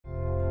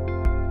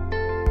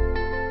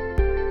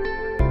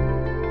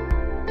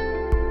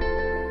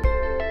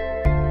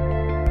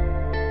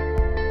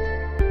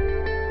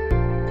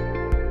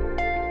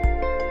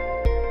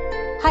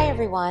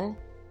everyone.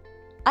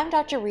 I'm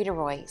Dr. Rita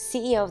Roy,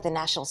 CEO of the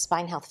National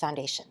Spine Health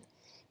Foundation.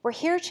 We're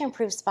here to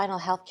improve spinal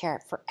health care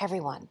for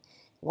everyone.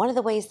 One of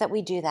the ways that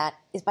we do that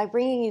is by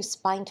bringing you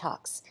Spine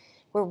Talks,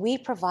 where we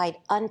provide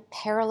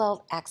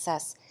unparalleled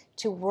access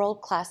to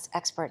world-class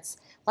experts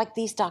like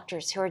these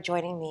doctors who are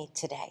joining me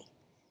today.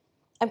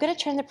 I'm going to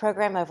turn the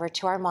program over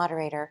to our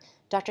moderator,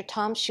 Dr.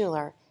 Tom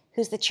Schuler,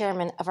 who's the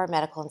chairman of our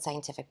Medical and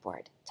Scientific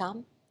Board.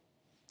 Tom?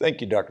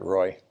 Thank you, Dr.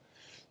 Roy.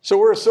 So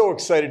we're so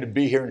excited to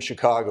be here in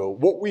Chicago.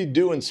 What we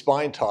do in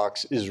Spine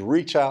Talks is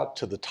reach out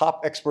to the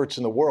top experts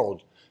in the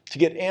world to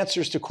get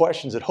answers to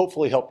questions that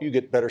hopefully help you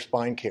get better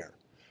spine care.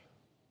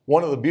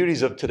 One of the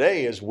beauties of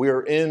today is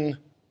we're in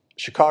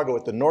Chicago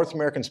at the North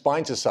American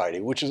Spine Society,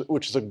 which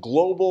is a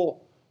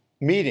global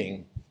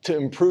meeting to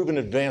improve and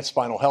advance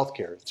spinal health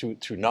care through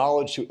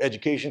knowledge, through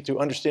education, through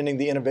understanding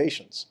the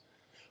innovations.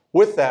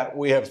 With that,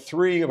 we have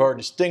three of our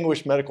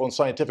distinguished medical and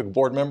scientific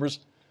board members,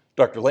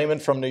 Dr. Lehman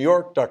from New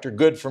York, Dr.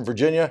 Good from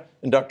Virginia,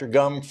 and Dr.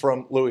 Gum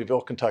from Louisville,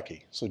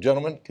 Kentucky. So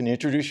gentlemen, can you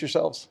introduce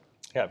yourselves?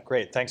 Yeah,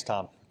 great. Thanks,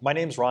 Tom. My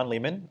name is Ron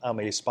Lehman.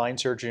 I'm a spine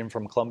surgeon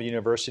from Columbia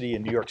University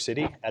in New York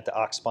City at the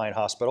Ox Spine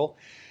Hospital.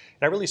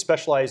 And I really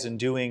specialize in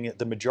doing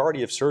the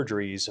majority of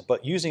surgeries,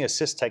 but using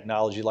assist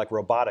technology like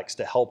robotics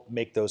to help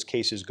make those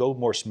cases go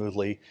more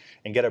smoothly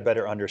and get a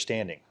better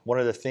understanding. One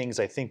of the things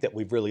I think that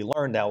we've really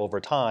learned now over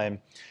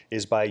time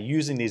is by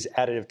using these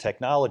additive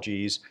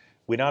technologies,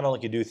 we not only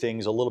can do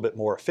things a little bit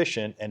more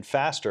efficient and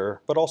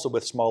faster, but also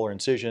with smaller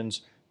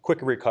incisions,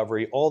 quicker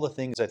recovery, all the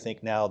things I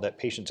think now that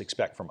patients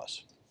expect from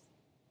us.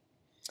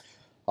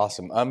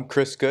 Awesome. I'm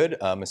Chris Good.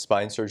 I'm a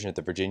spine surgeon at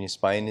the Virginia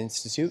Spine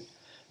Institute.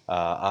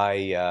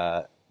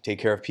 I take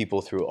care of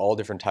people through all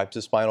different types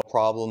of spinal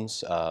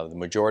problems. The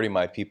majority of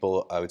my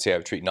people, I would say, I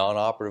would treat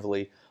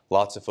non-operatively,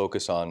 lots of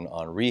focus on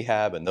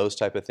rehab and those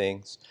type of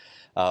things.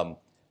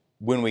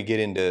 When we get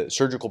into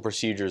surgical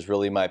procedures,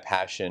 really my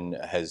passion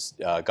has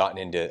gotten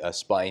into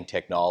spine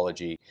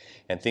technology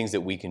and things that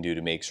we can do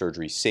to make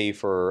surgery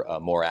safer,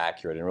 more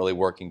accurate, and really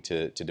working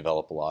to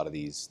develop a lot of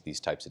these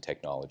types of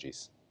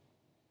technologies.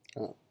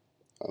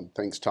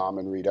 Thanks, Tom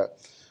and Rita.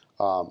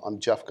 I'm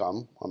Jeff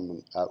Gum.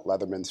 I'm at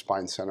Leatherman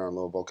Spine Center in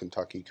Louisville,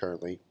 Kentucky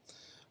currently,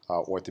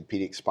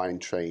 orthopedic spine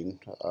trained.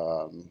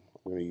 I'm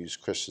going to use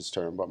Chris's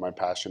term, but my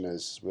passion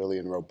is really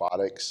in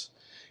robotics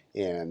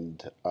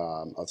and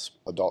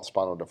adult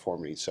spinal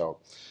deformity. So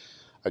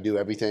I do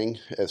everything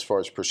as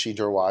far as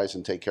procedure-wise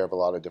and take care of a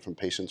lot of different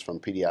patients from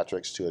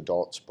pediatrics to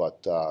adults,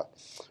 but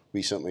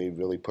recently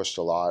really pushed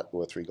a lot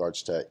with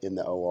regards to in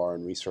the OR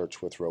and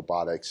research with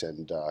robotics,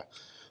 and the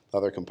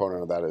other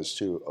component of that is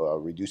too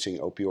reducing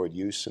opioid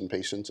use in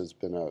patients. It's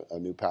been a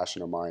new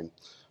passion of mine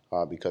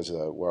because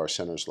of where our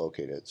center is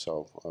located.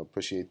 So I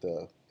appreciate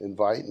the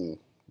invite and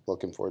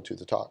looking forward to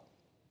the talk.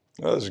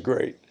 That was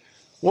great.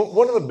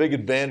 One of the big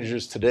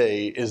advantages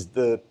today is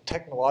the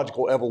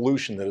technological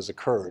evolution that has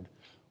occurred,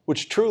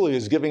 which truly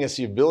is giving us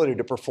the ability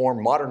to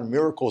perform modern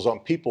miracles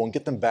on people and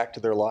get them back to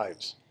their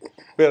lives.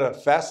 We had a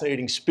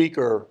fascinating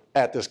speaker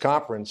at this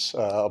conference,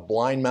 a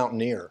blind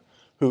mountaineer,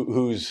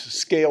 who's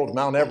scaled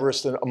Mount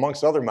Everest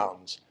amongst other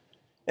mountains.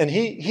 And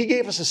he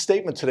gave us a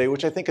statement today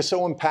which I think is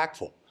so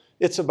impactful.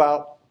 It's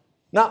about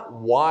not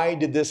why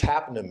did this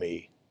happen to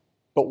me,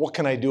 but what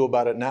can I do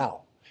about it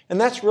now? And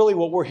that's really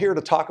what we're here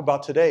to talk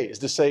about today, is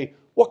to say,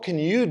 what can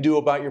you do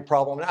about your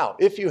problem now?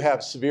 If you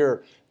have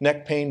severe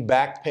neck pain,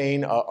 back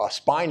pain, a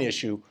spine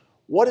issue,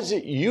 what is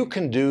it you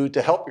can do to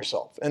help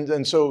yourself?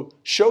 And so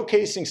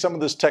showcasing some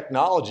of this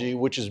technology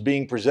which is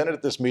being presented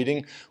at this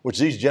meeting, which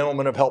these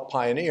gentlemen have helped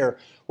pioneer,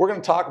 we're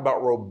going to talk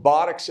about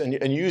robotics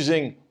and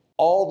using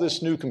all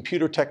this new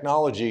computer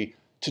technology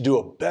to do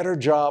a better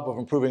job of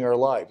improving our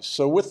lives.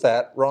 So with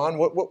that, Ron,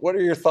 what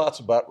are your thoughts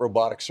about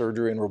robotic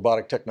surgery and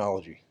robotic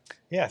technology?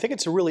 Yeah, I think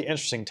it's a really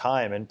interesting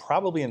time, and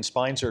probably in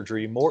spine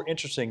surgery, more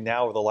interesting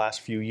now over the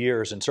last few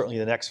years, and certainly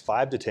the next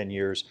 5 to 10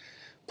 years,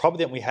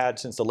 probably than we had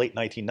since the late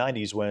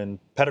 1990s when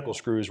pedicle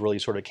screws really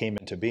sort of came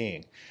into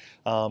being.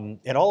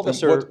 And all of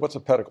us are... What's a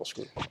pedicle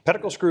screw?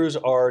 Pedicle screws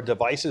are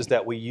devices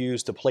that we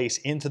use to place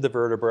into the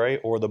vertebrae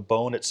or the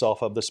bone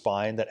itself of the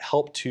spine that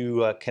help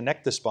to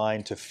connect the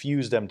spine to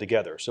fuse them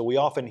together. So we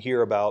often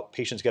hear about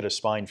patients get a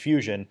spine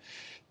fusion.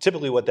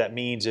 Typically what that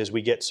means is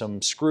we get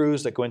some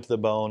screws that go into the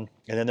bone,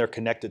 and then they're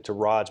connected to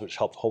rods which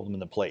help hold them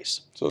into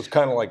place. So it's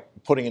kind of like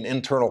putting an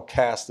internal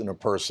cast in a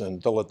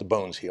person to let the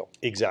bones heal.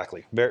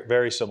 Exactly, very,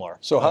 very similar.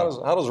 So how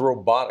does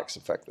robotics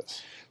affect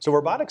this? So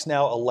robotics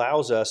now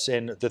allows us,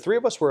 and the three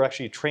of us were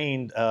actually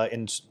trained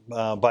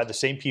by the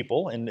same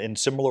people in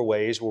similar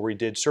ways, where we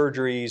did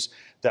surgeries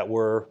that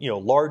were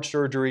large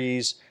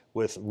surgeries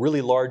with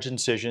really large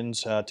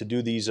incisions to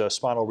do these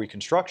spinal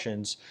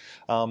reconstructions.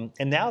 And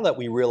now that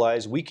we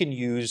realize we can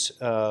use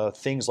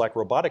things like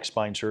robotic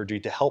spine surgery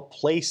to help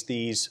place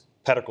these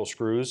pedicle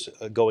screws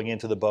going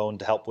into the bone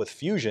to help with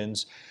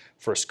fusions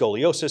for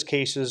scoliosis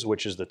cases,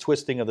 which is the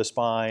twisting of the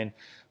spine,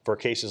 for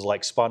cases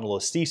like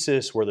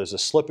spondylolisthesis, where there's a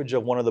slippage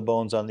of one of the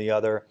bones on the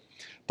other.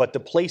 but to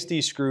place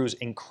these screws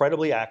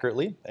incredibly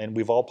accurately, and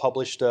we've all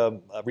published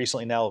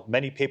recently now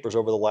many papers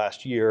over the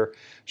last year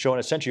showing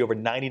essentially over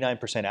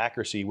 99%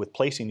 accuracy with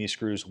placing these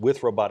screws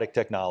with robotic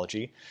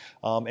technology.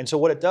 And so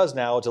what it does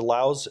now is it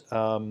allows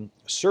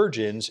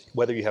surgeons,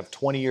 whether you have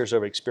 20 years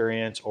of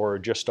experience or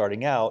just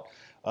starting out,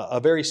 a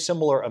very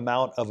similar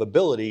amount of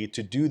ability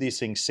to do these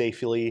things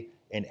safely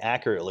and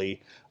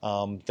accurately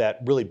that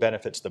really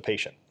benefits the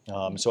patient.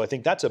 So I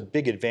think that's a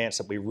big advance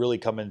that we really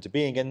come into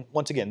being. And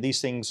once again,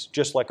 these things,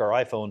 just like our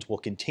iPhones, will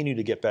continue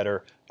to get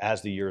better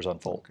as the years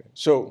unfold.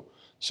 Okay.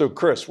 So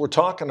Chris, we're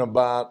talking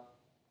about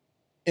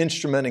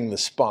instrumenting the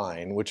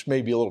spine, which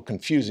may be a little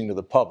confusing to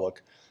the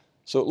public.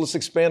 So let's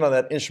expand on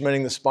that,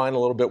 instrumenting the spine a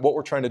little bit, what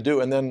we're trying to do,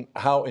 and then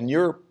how, in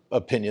your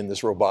opinion,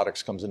 this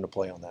robotics comes into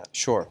play on that.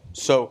 Sure.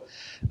 So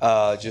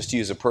just to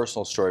use a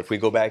personal story, if we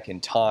go back in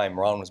time,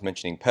 Ron was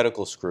mentioning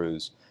pedicle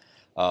screws.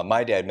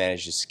 My dad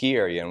managed a ski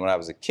area, and when I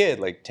was a kid,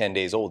 like 10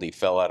 days old, he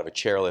fell out of a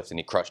chairlift and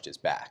he crushed his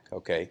back,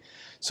 okay?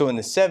 So in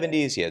the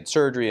 70s, he had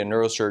surgery, a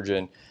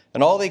neurosurgeon,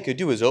 and all they could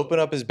do was open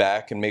up his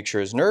back and make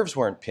sure his nerves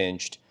weren't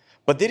pinched,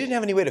 but they didn't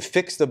have any way to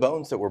fix the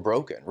bones that were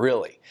broken,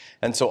 really.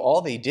 And so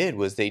all they did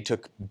was they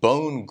took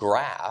bone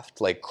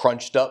graft, like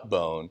crunched up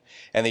bone,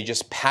 and they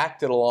just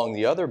packed it along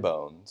the other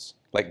bones,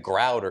 like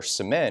grout or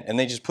cement, and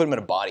they just put him in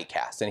a body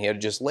cast, and he had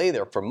to just lay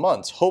there for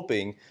months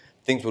hoping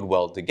things would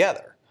weld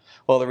together.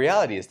 Well, the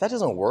reality is that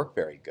doesn't work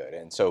very good.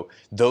 And so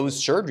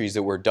those surgeries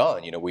that were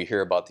done, we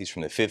hear about these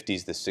from the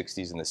 50s, the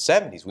 60s, and the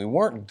 70s. We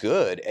weren't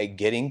good at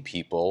getting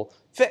people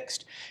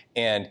fixed.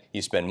 And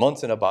you spend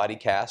months in a body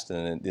cast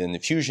and the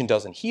fusion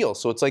doesn't heal.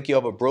 So it's like you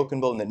have a broken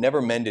bone that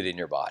never mended in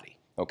your body.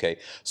 Okay,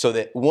 so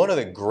that one of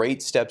the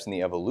great steps in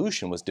the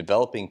evolution was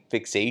developing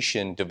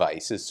fixation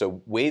devices,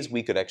 so ways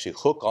we could actually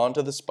hook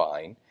onto the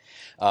spine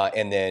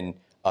and then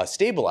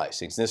stabilize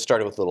things. And this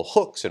started with little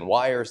hooks and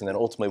wires, and then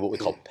ultimately what we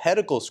call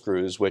pedicle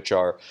screws, which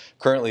are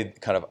currently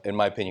kind of, in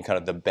my opinion, kind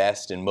of the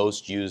best and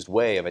most used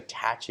way of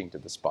attaching to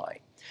the spine.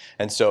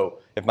 And so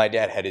if my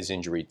dad had his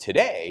injury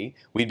today,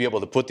 we'd be able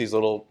to put these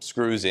little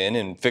screws in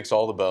and fix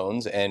all the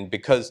bones. And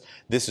because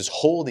this is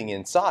holding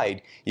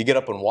inside, you get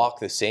up and walk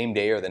the same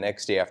day or the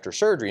next day after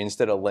surgery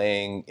instead of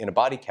laying in a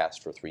body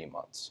cast for 3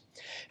 months.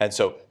 And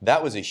so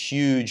that was a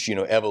huge,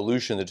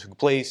 evolution that took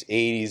place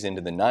 80s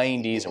into the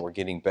 90s, and we're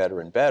getting better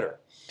and better.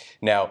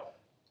 Now,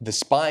 the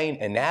spine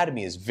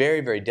anatomy is very,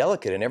 very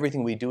delicate, and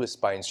everything we do as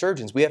spine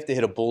surgeons, we have to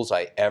hit a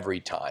bullseye every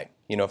time.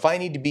 If I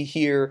need to be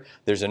here,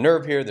 there's a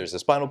nerve here, there's a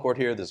spinal cord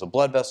here, there's a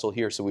blood vessel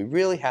here, so we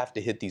really have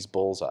to hit these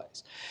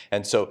bullseyes.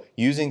 And so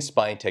using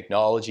spine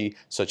technology,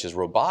 such as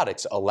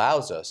robotics,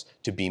 allows us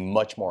to be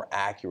much more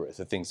accurate with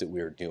the things that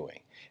we're doing.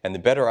 And the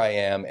better I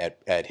am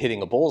at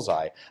hitting a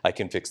bullseye, I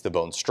can fix the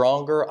bone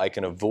stronger, I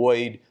can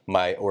avoid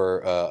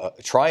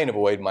try and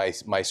avoid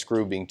my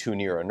screw being too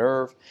near a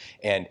nerve.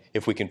 And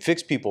if we can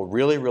fix people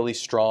really, really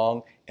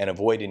strong and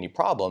avoid any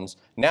problems,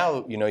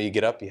 now, you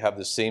get up, you have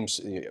the same,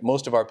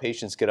 most of our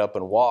patients get up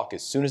and walk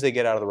as soon as they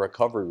get out of the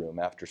recovery room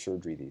after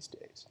surgery these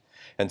days.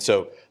 And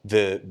so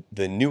the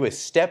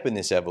newest step in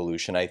this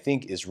evolution, I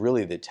think, is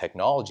really the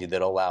technology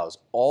that allows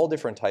all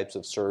different types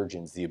of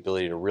surgeons the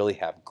ability to really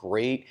have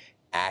great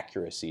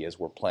accuracy as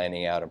we're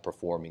planning out and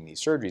performing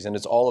these surgeries. And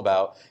it's all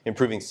about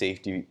improving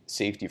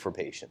safety for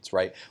patients,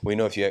 right? We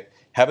know if you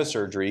have a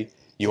surgery,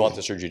 you want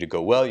the surgery to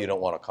go well, you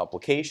don't want a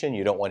complication,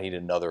 you don't want to need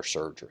another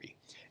surgery.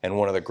 And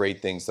one of the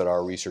great things that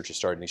our research is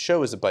starting to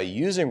show is that by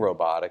using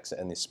robotics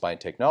and this spine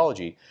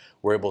technology,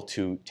 we're able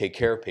to take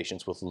care of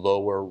patients with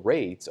lower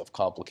rates of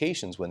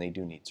complications when they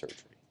do need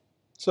surgery.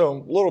 So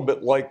a little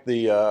bit like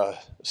the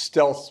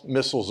stealth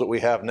missiles that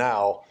we have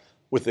now,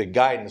 with the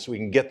guidance, we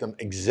can get them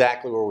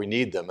exactly where we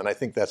need them, and I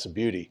think that's a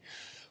beauty.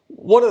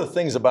 One of the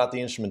things about the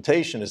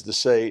instrumentation is to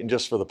say, and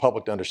just for the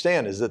public to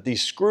understand, is that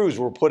these screws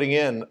we're putting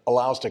in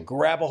allow us to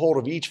grab a hold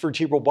of each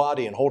vertebral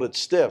body and hold it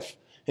stiff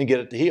and get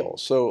it to heal.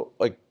 So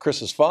like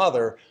Chris's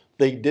father,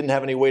 they didn't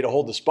have any way to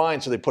hold the spine,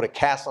 so they put a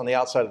cast on the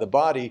outside of the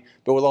body,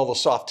 but with all the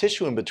soft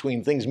tissue in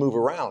between, things move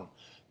around.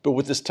 But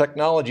with this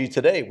technology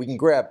today, we can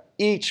grab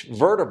each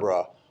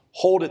vertebra,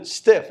 hold it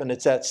stiff, and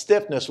it's that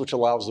stiffness which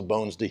allows the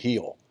bones to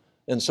heal.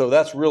 And so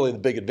that's really the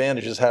big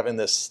advantage, is having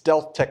this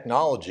stealth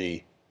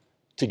technology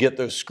to get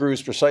those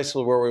screws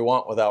precisely where we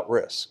want without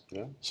risk.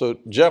 Yeah. So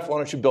Jeff, why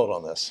don't you build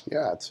on this?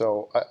 Yeah,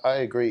 so I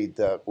agree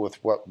that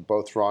with what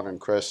both Ron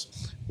and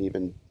Chris,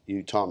 even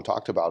you, Tom,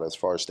 talked about as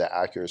far as the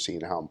accuracy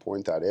and how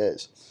important that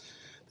is.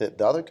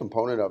 The other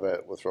component of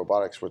it with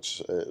robotics,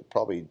 which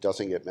probably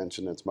doesn't get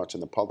mentioned as much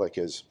in the public,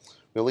 is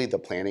really the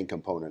planning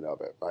component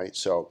of it, right?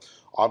 So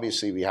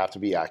obviously we have to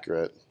be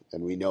accurate.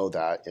 And we know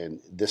that,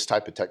 and this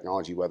type of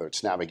technology, whether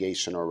it's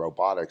navigation or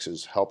robotics,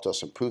 has helped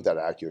us improve that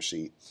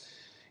accuracy,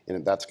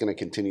 and that's going to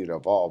continue to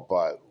evolve.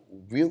 But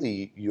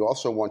really, you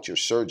also want your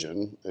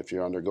surgeon, if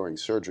you're undergoing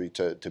surgery,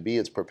 to be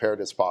as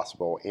prepared as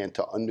possible and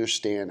to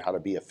understand how to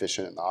be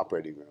efficient in the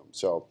operating room.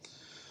 So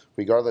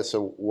regardless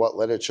of what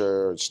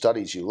literature or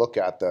studies you look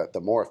at,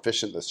 the more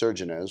efficient the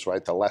surgeon is,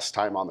 right, the less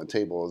time on the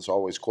table is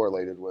always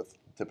correlated with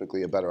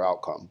typically a better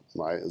outcome,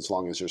 right, as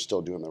long as you're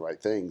still doing the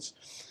right things.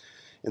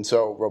 And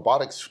so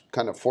robotics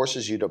kind of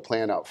forces you to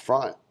plan up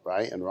front,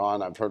 right? And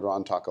Ron, I've heard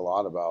Ron talk a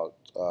lot about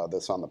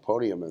this on the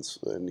podium,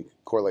 and he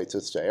correlates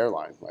this to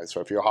airline, right?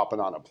 So if you're hopping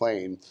on a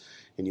plane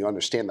and you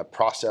understand the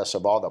process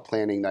of all the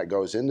planning that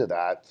goes into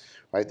that,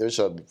 right? There's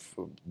a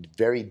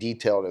very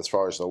detailed as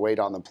far as the weight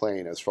on the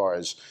plane, as far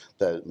as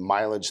the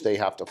mileage they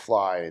have to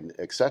fly, and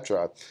et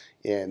cetera.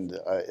 And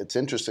it's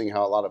interesting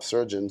how a lot of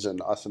surgeons,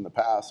 and us in the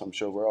past, I'm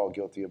sure we're all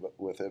guilty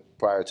with it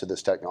prior to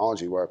this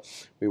technology, where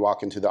we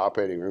walk into the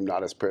operating room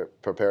not as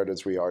prepared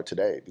as we are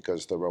today,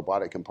 because the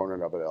robotic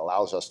component of it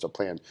allows us to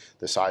plan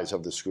the size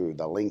of the screw,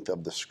 the length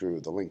of the screw,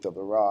 the length of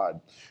the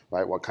rod,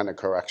 right? What kind of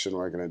correction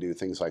we're going to do,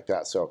 things like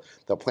that. So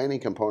the planning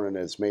component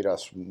has made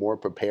us more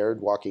prepared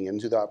walking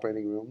into the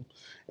operating room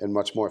and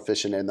much more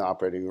efficient in the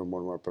operating room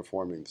when we're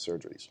performing the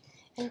surgeries.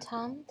 And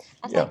Tom,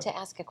 I'd Yeah. like to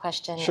ask a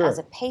question. Sure. As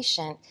a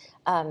patient,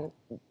 I'm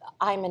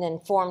an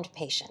informed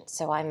patient,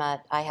 so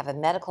I have a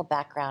medical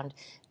background,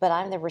 but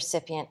I'm the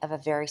recipient of a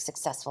very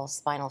successful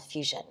spinal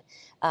fusion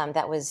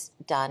that was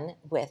done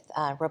with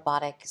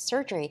robotic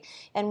surgery.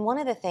 And one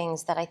of the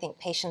things that I think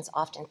patients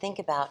often think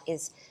about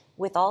is,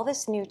 with all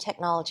this new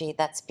technology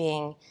that's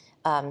being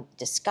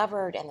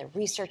discovered and the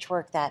research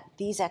work that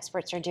these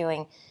experts are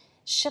doing,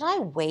 should I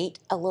wait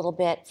a little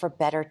bit for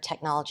better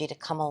technology to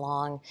come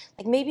along?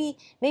 Like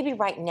maybe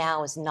right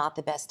now is not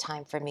the best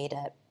time for me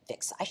to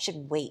fix. I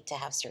should wait to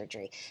have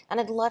surgery.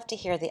 And I'd love to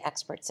hear the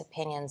experts'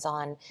 opinions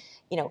on,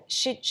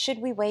 should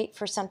we wait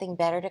for something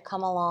better to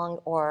come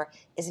along, or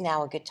is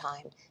now a good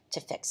time to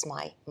fix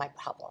my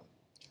problem?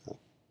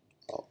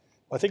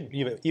 I think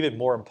even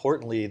more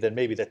importantly than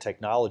maybe the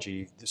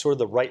technology, sort of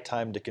the right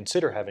time to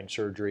consider having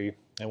surgery.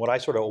 And what I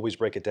sort of always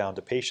break it down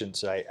to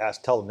patients,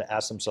 tell them to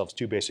ask themselves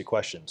two basic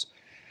questions.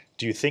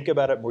 Do you think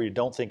about it more, you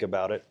don't think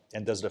about it,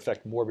 and does it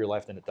affect more of your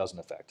life than it doesn't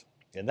affect?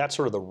 And that's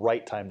sort of the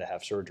right time to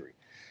have surgery.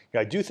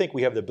 I do think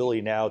we have the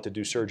ability now to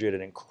do surgery at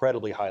an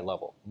incredibly high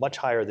level, much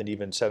higher than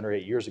even 7 or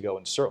 8 years ago,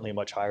 and certainly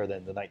much higher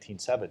than the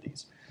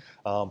 1970s.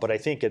 But I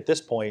think at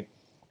this point,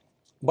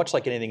 much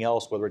like anything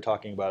else, whether we're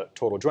talking about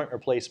total joint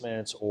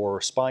replacements or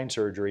spine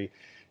surgery,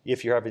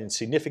 if you're having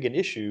significant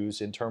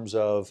issues in terms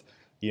of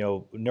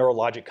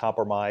neurologic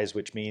compromise,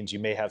 which means you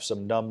may have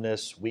some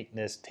numbness,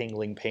 weakness,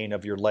 tingling, pain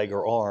of your leg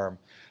or arm,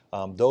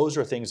 those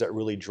are things that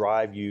really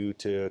drive you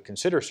to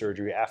consider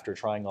surgery after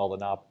trying all the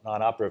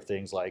non-operative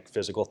things like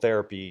physical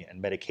therapy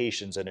and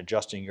medications and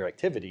adjusting your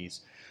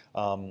activities.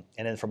 And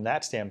then from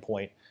that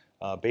standpoint,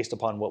 based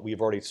upon what we've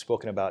already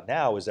spoken about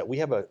now, is that we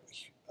have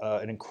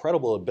an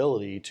incredible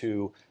ability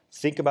to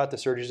think about the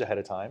surgeries ahead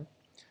of time,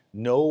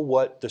 know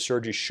what the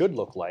surgery should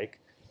look like,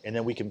 and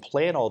then we can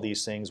plan all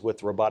these things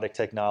with robotic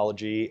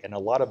technology and a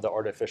lot of the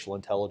artificial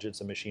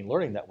intelligence and machine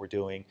learning that we're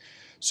doing.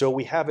 So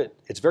we have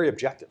it's very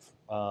objective.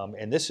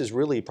 And this is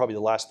really probably the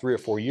last 3 or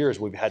 4 years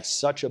we've had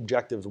such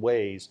objective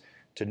ways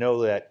to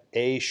know that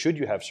A, should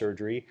you have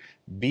surgery?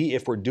 B,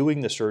 if we're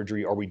doing the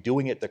surgery, are we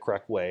doing it the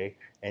correct way?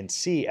 And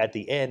C, at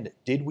the end,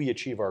 did we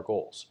achieve our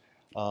goals?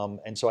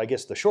 And so I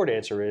guess the short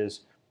answer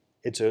is,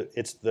 it's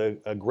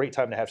a great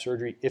time to have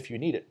surgery if you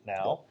need it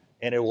now,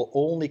 and it will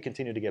only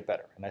continue to get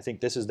better. And I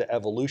think this is the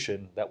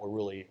evolution that we're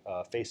really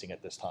facing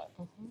at this time.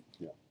 Mm-hmm.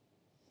 Yeah.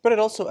 But it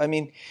also,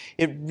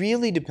 it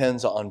really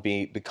depends on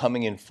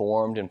becoming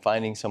informed and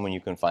finding someone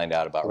you can find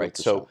out about, right? 100%.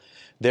 So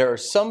there are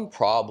some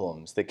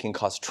problems that can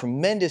cause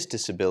tremendous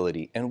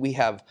disability, and we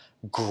have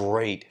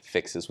great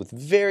fixes with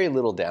very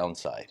little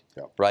downside,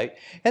 right?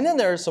 And then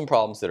there are some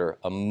problems that are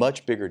a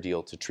much bigger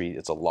deal to treat.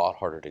 It's a lot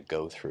harder to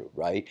go through,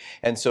 right?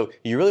 And so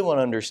you really want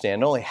to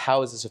understand not only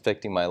how is this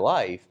affecting my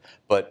life,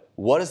 but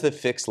what is the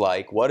fix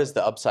like? What is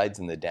the upsides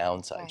and the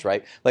downsides,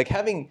 right? Like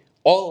having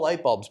all the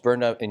light bulbs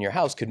burned out in your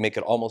house could make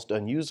it almost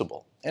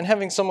unusable. And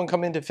having someone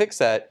come in to fix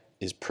that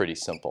is pretty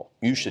simple.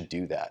 You should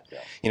do that.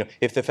 Yeah.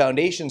 If the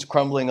foundation's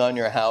crumbling on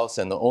your house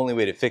and the only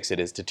way to fix it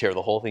is to tear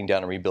the whole thing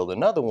down and rebuild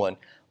another one,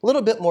 a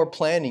little bit more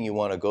planning you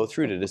want to go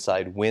through to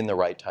decide when the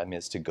right time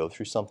is to go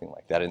through something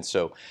like that. And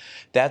so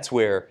that's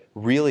where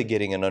really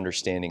getting an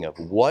understanding of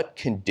what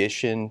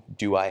condition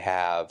do I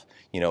have,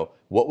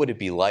 what would it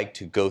be like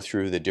to go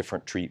through the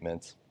different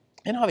treatments.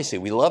 And obviously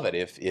we love it.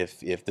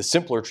 If the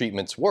simpler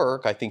treatments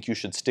work, I think you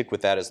should stick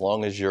with that as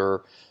long as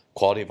your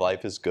quality of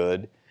life is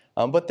good.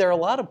 But there are a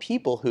lot of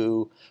people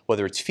who,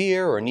 whether it's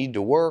fear or need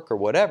to work or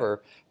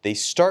whatever, they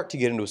start to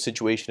get into a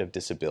situation of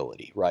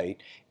disability,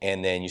 right?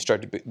 And then you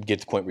start to get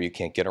to the point where you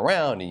can't get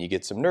around and you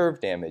get some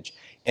nerve damage.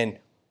 And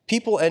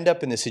people end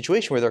up in this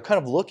situation where they're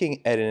kind of looking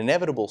at an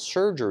inevitable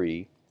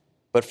surgery,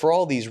 but for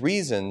all these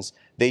reasons,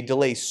 they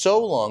delay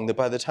so long that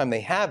by the time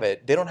they have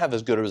it, they don't have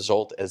as good a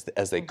result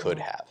as they could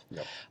have.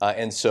 Yep.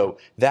 And so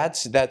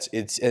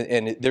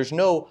there's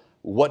no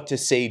what to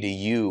say to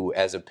you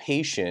as a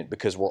patient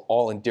because we're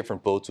all in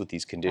different boats with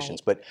these conditions.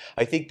 Right. But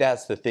I think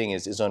that's the thing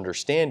is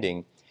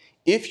understanding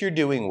if you're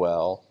doing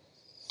well,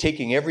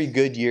 taking every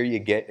good year you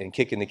get and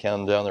kicking the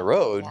can down the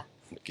road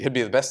could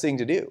be the best thing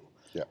to do.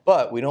 Yeah.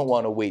 But we don't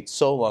want to wait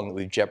so long that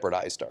we've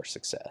jeopardized our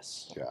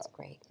success. Yeah. That's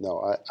great.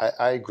 No,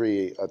 I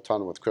agree a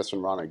ton with Chris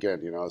and Ron again.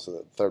 As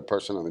the third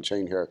person on the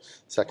chain here,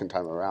 second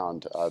time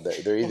around.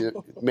 They're either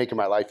making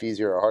my life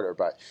easier or harder.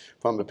 But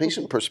from a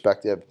patient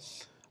perspective,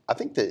 I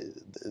think that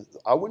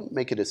I wouldn't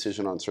make a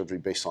decision on surgery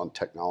based on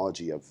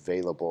technology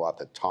available at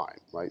the time,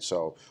 right?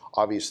 So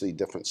obviously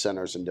different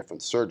centers and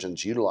different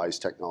surgeons utilize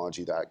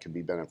technology that can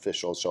be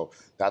beneficial. So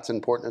that's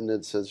important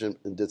in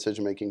the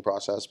decision-making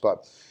process.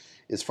 But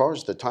as far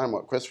as the time,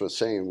 what Chris was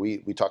saying, we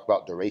talk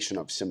about duration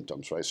of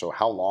symptoms, right? So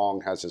how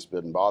long has this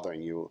been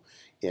bothering you,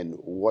 and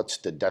what's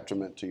the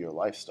detriment to your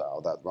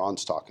lifestyle that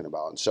Ron's talking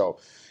about? And so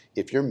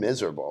if you're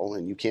miserable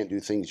and you can't do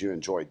things you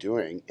enjoy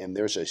doing, and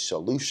there's a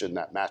solution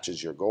that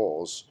matches your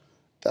goals,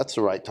 that's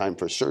the right time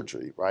for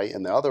surgery, right?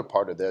 And the other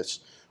part of this,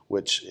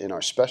 which in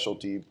our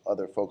specialty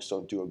other folks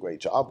don't do a great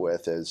job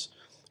with, is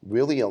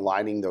really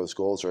aligning those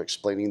goals or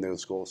explaining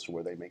those goals to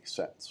where they make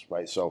sense,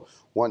 right? So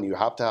one, you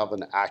have to have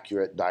an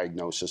accurate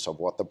diagnosis of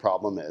what the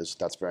problem is.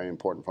 That's very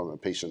important from a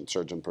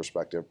patient-surgeon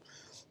perspective.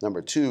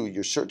 Number two,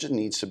 your surgeon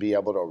needs to be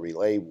able to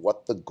relay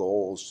what the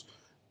goals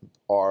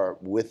are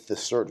with the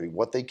surgery,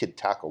 what they could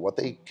tackle, what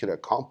they could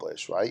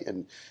accomplish, right?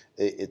 And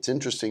it's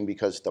interesting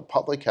because the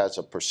public has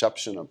a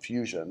perception of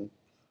fusion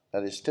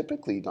that is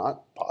typically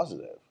not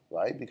positive,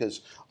 right?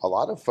 Because a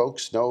lot of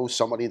folks know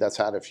somebody that's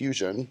had a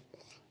fusion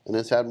and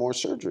has had more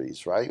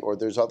surgeries, right? Or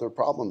there's other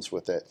problems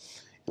with it.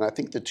 And I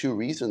think the two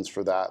reasons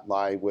for that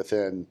lie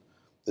within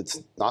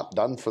it's not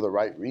done for the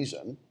right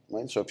reason,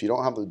 right? So if you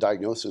don't have the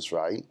diagnosis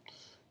right,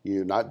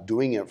 you're not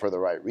doing it for the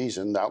right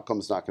reason, the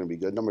outcome's not going to be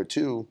good. Number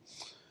two,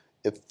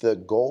 if the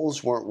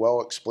goals weren't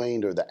well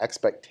explained or the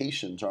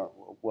expectations aren't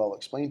well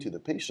explained to the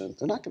patient,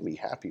 they're not going to be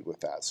happy with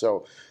that.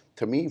 So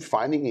to me,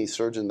 finding a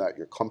surgeon that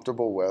you're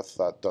comfortable with,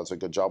 that does a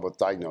good job with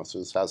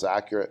diagnosis, has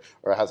accurate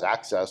or has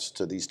access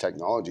to these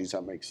technologies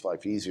that makes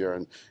life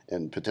easier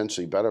and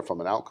potentially better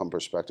from an outcome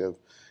perspective,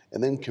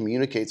 and then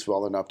communicates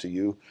well enough to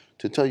you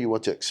to tell you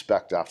what to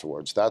expect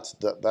afterwards. That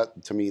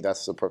to me,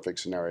 that's the perfect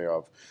scenario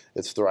of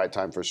it's the right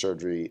time for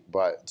surgery.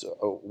 But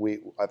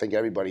I think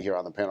everybody here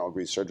on the panel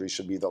agrees surgery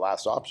should be the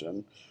last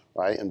option,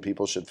 right? And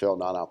people should fail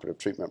non-operative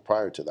treatment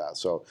prior to that.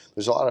 So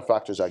there's a lot of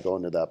factors that go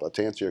into that. But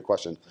to answer your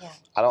question,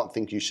 I don't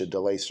think you should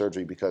delay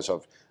surgery because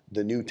of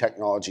the new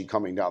technology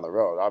coming down the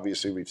road.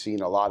 Obviously, we've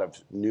seen a lot of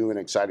new and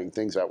exciting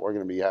things that we're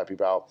going to be happy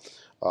about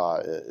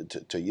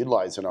to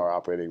utilize in our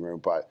operating room.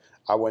 But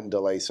I wouldn't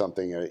delay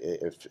something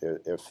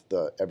if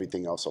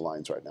everything else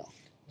aligns right now.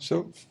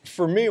 So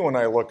for me, when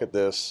I look at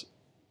this,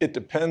 it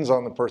depends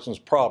on the person's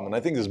problem. And I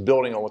think this is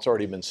building on what's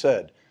already been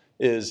said,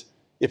 is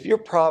if your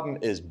problem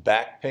is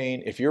back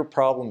pain, if your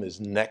problem is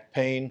neck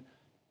pain,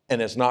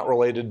 and it's not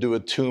related to a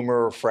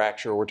tumor or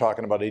fracture, we're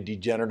talking about a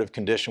degenerative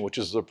condition, which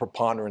is the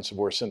preponderance of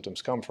where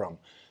symptoms come from,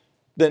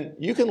 then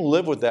you can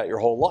live with that your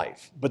whole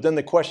life. But then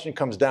the question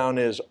comes down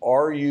is,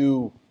 are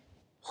you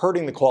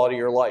hurting the quality of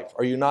your life?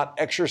 Are you not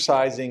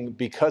exercising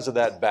because of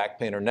that back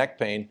pain or neck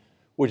pain,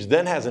 which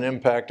then has an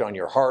impact on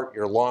your heart,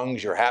 your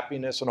lungs, your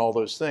happiness, and all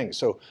those things?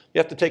 So you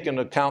have to take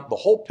into account the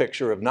whole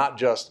picture of not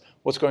just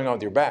what's going on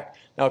with your back.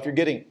 Now, if you're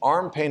getting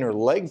arm pain or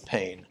leg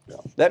pain,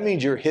 that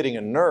means you're hitting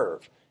a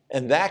nerve,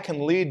 and that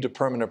can lead to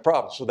permanent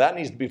problems. So that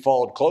needs to be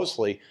followed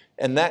closely,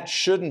 and that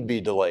shouldn't be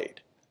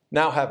delayed.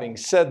 Now, having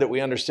said that,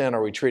 we understand,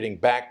 are we treating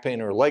back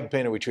pain or leg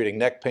pain? Are we treating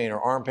neck pain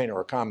or arm pain or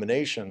a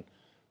combination?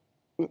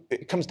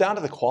 It comes down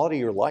to the quality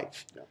of your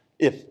life.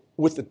 If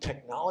with the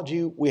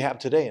technology we have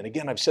today, and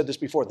again, I've said this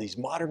before, these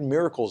modern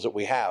miracles that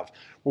we have,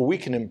 where we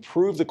can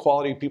improve the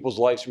quality of people's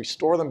lives,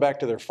 restore them back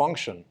to their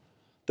function,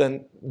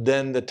 then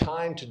the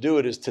time to do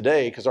it is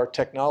today, because our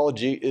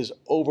technology is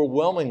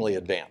overwhelmingly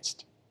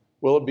advanced.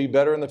 Will it be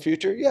better in the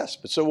future? Yes,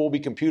 but so will be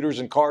computers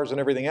and cars and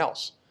everything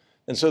else.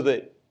 And so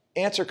the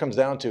answer comes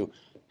down to,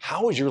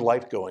 how is your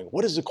life going?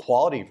 What is the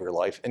quality of your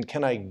life? And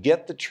can I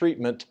get the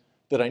treatment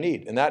that I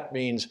need? And that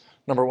means,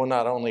 number one,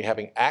 not only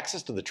having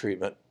access to the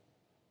treatment,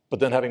 but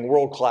then having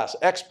world-class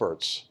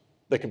experts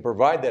that can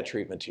provide that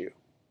treatment to you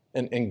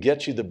and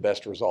get you the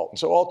best result. And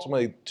so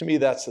ultimately, to me,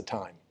 that's the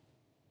time.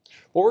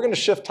 Well, we're going to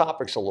shift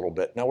topics a little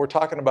bit. Now we're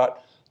talking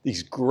about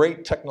these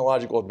great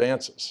technological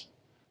advances.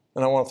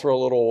 And I want to throw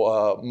a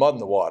little mud in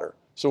the water.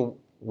 So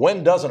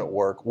when doesn't it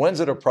work? When's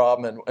it a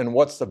problem? And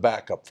what's the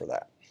backup for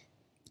that?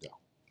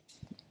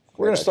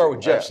 We're going to start with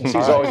Jeff, since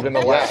he's always been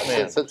the last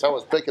man. Since I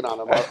was picking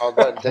on him, I'll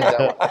go ahead and take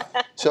that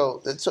one.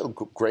 So it's a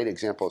great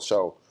example.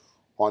 So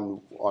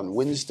on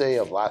Wednesday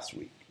of last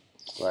week,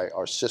 right,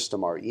 our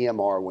system, our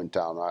EMR went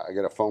down. I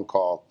get a phone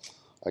call.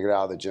 I get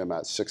out of the gym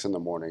at 6 in the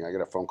morning. I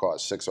get a phone call at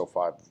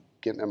 6:05,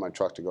 getting in my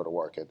truck to go to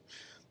work. And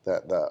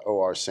the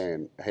OR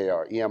saying, hey,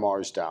 our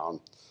EMR is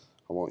down.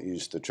 I won't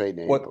use the trade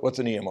name. What's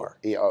an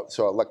EMR?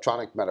 So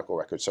electronic medical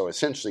record. So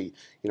essentially,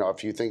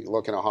 if you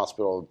look in a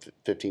hospital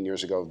 15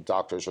 years ago,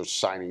 doctors are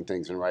signing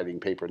things and writing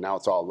paper. Now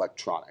it's all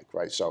electronic,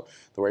 right? So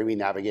the way we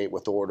navigate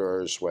with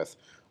orders, with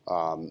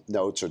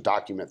notes or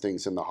document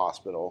things in the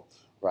hospital,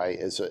 right,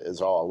 is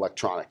all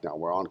electronic now.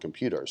 We're on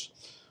computers.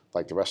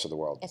 like the rest of the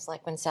world. It's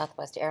like when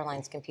Southwest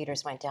Airlines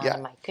computers went down Yeah,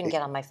 and I couldn't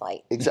get on my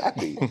flight.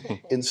 Exactly.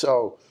 And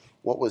so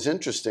what was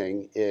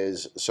interesting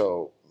is,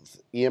 so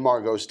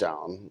EMR goes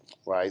down,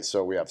 right?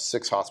 So we have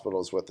 6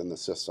 hospitals within the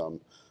system.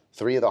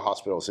 3 of the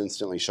hospitals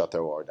instantly shut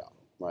their OR down,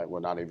 right? We're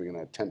not even going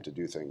to attempt to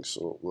do things.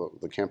 So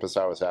the campus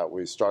I was at,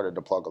 we started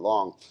to plug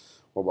along.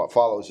 Well, what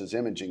follows is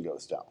imaging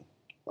goes down,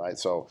 right?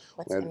 So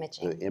What's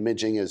imaging? The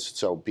imaging is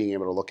so being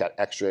able to look at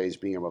X-rays,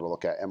 being able to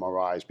look at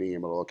MRIs, being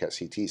able to look at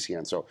CT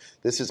scans. So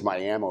this is my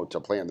ammo to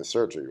plan the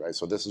surgery, right?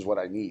 So this is what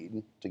I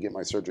need to get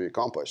my surgery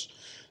accomplished.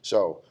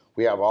 So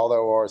we have all the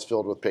ORs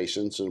filled with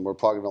patients, and we're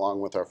plugging along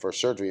with our first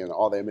surgery, and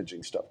all the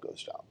imaging stuff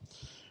goes down,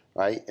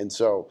 right? And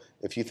so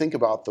if you think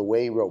about the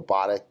way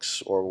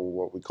robotics, or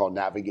what we call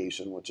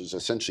navigation, which is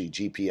essentially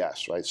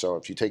GPS, right? So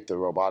if you take the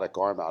robotic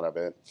arm out of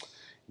it,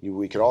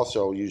 we could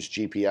also use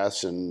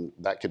GPS, and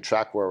that could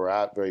track where we're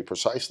at very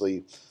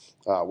precisely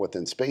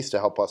within space to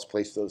help us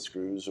place those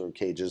screws or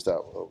cages that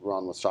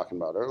Ron was talking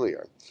about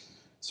earlier.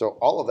 So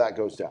all of that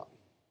goes down,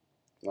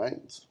 right?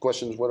 The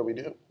question is, what do we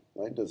do,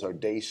 right? Does our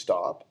day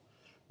stop,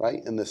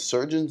 right? And the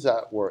surgeons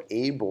that were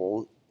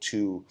able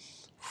to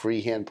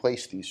freehand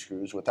place these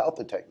screws without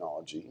the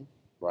technology,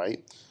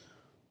 right?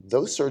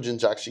 Those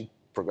surgeons actually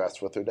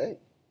progressed with their day,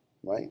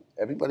 right?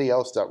 Everybody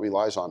else that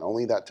relies on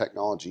only that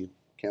technology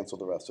cancel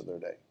the rest of their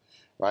day,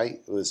 right?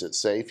 Was it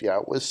safe? Yeah,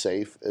 it was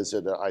safe. Is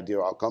it an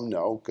ideal outcome?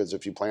 No, because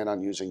if you plan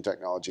on using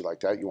technology like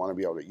that, you want to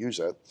be able to use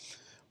it.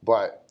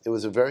 But it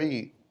was a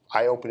very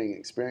eye-opening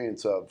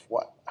experience of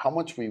how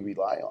much we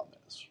rely on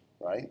this,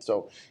 right?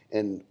 So,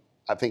 and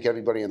I think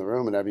everybody in the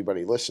room and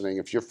everybody listening,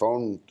 if you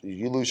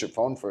lose your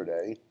phone for a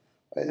day,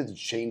 it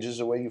changes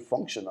the way you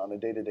function on a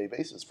day-to-day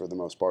basis for the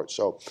most part.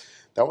 So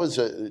that was,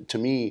 to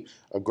me,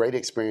 a great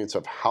experience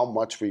of how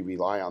much we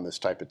rely on this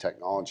type of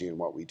technology in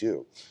what we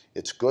do.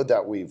 It's good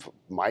that we've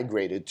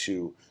migrated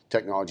to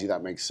technology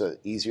that makes it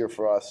easier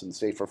for us and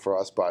safer for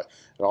us, but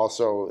it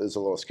also is a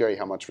little scary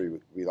how much we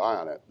rely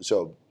on it.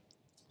 So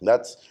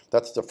that's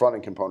the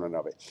front-end component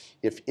of it.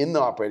 If in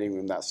the operating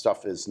room that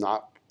stuff is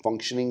not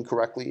functioning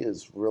correctly,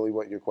 is really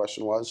what your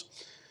question was,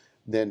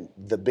 then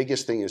the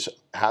biggest thing is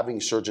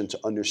having surgeons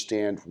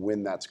understand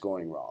when that's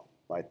going wrong,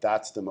 right?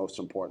 That's the most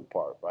important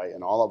part, right?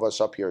 And all of us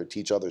up here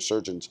teach other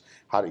surgeons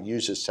how to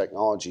use this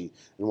technology.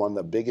 And one of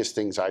the biggest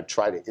things I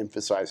try to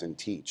emphasize and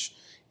teach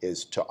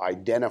is to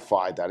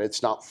identify that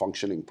it's not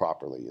functioning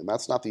properly. And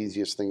that's not the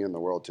easiest thing in the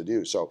world to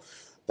do. So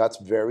that's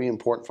very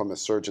important from a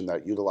surgeon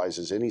that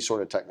utilizes any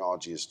sort of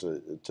technology, is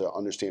to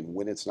understand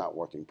when it's not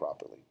working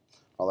properly.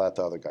 I'll let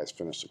the other guys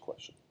finish the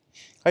question.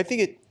 I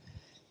think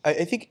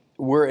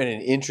we're in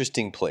an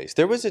interesting place.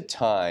 There was a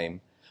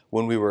time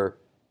when we were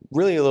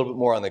really a little bit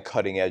more on the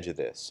cutting edge of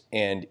this.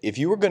 And if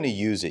you were going to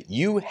use it,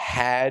 you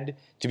had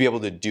to be able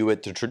to do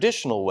it the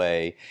traditional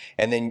way,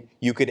 and then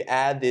you could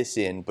add this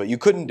in, but you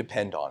couldn't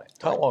depend on it.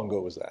 How long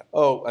ago was that?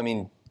 Oh, I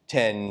mean,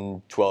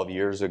 10, 12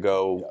 years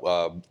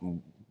ago,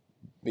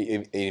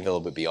 even a little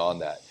bit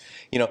beyond that.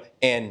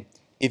 And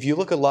if you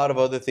look at a lot of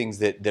other things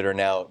that are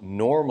now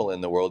normal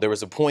in the world, there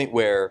was a point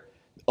where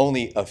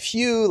only a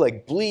few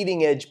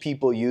bleeding edge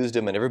people used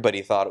them and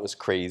everybody thought it was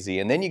crazy.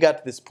 And then you got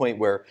to this point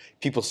where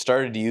people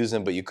started to use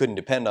them, but you couldn't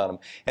depend on them.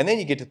 And then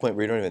you get to the point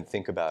where you don't even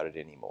think about it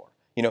anymore.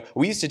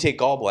 We used to take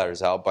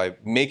gallbladders out by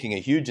making a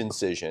huge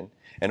incision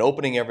and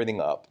opening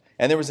everything up.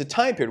 And there was a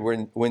time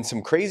period when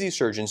some crazy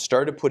surgeons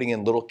started putting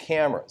in little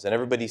cameras, and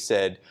everybody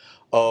said,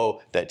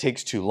 oh, that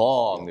takes too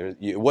long.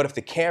 What if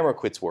the camera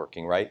quits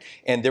working, right?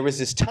 And there was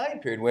this time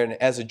period when,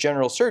 as a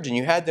general surgeon,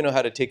 you had to know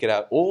how to take it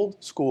out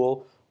old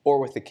school or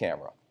with the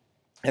camera.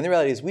 And the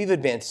reality is we've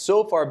advanced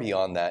so far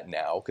beyond that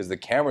now, because the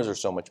cameras are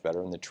so much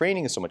better and the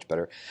training is so much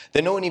better,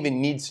 that no one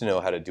even needs to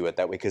know how to do it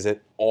that way, because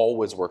it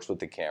always works with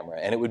the camera.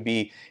 And it would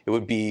be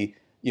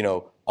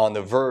on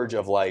the verge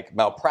of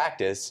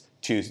malpractice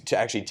to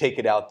actually take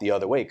it out the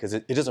other way, because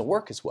it doesn't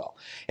work as well.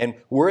 And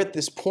we're at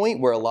this point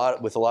where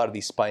with a lot of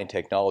these spine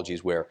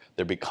technologies where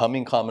they're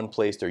becoming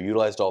commonplace, they're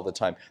utilized all the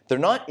time. They're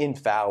not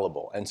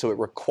infallible, and so it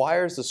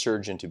requires the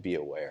surgeon to be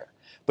aware.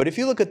 But if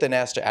you look at the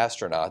NASA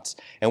astronauts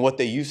and what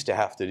they used to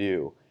have to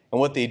do and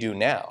what they do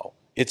now,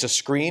 it's a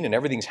screen and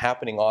everything's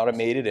happening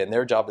automated, and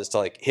their job is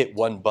to hit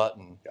one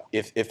button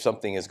if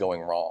something is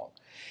going wrong.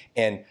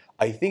 And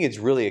I think it's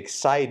really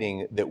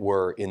exciting that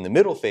we're in the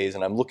middle phase,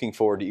 and I'm looking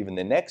forward to even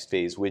the next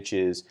phase, which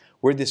is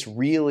where this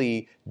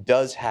really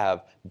does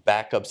have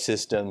backup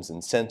systems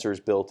and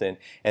sensors built in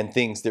and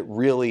things that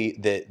really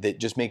that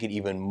just make it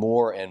even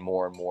more and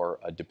more and more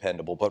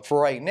dependable. But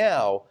for right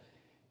now,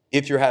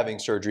 if you're having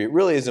surgery, it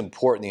really is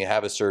important that you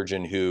have a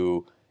surgeon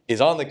who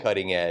is on the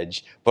cutting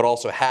edge, but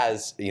also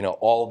has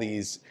all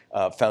these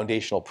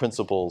foundational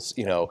principles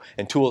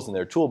and tools in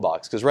their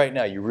toolbox. Because right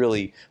now,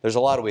 there's a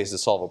lot of ways to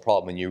solve a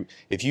problem, and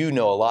if you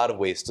know a lot of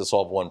ways to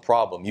solve one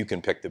problem, you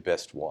can pick the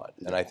best one.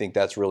 And I think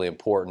that's really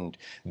important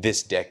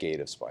this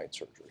decade of spine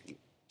surgery.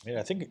 Yeah,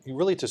 I think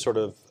really to sort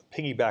of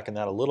piggyback on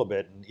that a little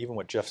bit, and even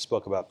what Jeff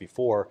spoke about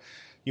before,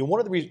 one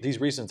of these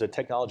reasons that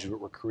technology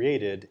were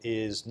created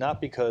is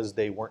not because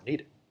they weren't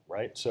needed,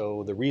 right?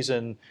 So the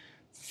reason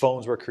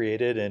phones were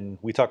created, and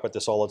we talk about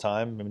this all the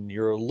time. I mean,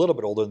 you're a little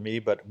bit older than me,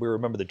 but we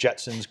remember the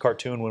Jetsons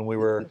cartoon when we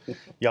were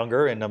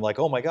younger, and I'm like,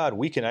 oh my God,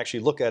 we can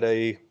actually look at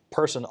a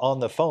person on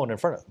the phone in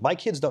front of them. My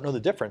kids don't know the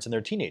difference, and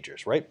they're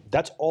teenagers, right?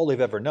 That's all they've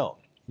ever known.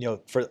 You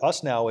know, for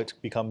us now, it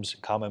becomes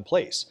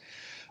commonplace.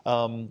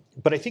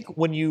 But I think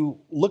when you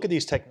look at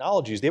these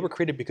technologies, they were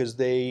created because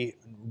they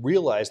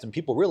realized, and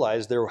people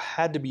realized, there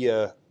had to be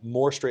a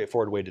more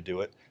straightforward way to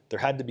do it. There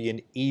had to be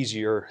an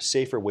easier,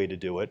 safer way to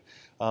do it,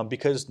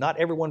 because not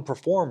everyone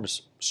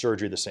performs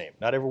surgery the same.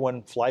 Not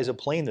everyone flies a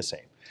plane the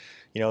same.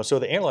 You know, so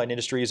the airline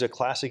industry is a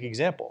classic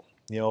example.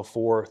 You know,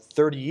 for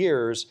 30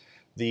 years,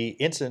 the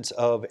incidence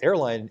of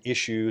airline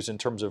issues in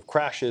terms of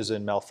crashes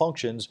and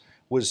malfunctions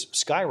was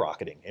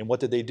skyrocketing. And what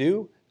did they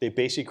do? They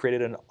basically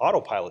created an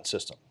autopilot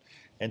system.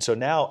 And so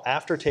now,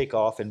 after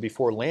takeoff and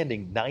before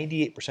landing,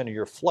 98% of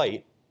your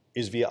flight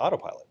is via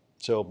autopilot.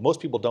 So most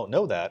people don't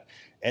know that.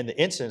 And the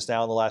incidence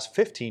now in the last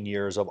 15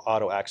 years of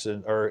auto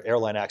accident or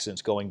airline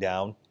accidents going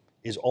down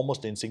is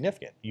almost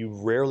insignificant. You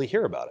rarely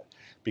hear about it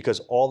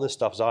because all this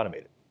stuff is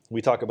automated.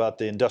 We talk about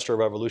the Industrial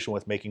Revolution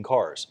with making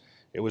cars.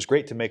 It was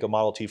great to make a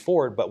Model T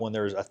Ford, but when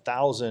there's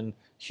 1,000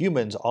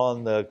 humans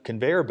on the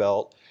conveyor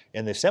belt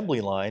in the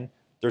assembly line,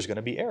 there's going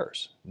to be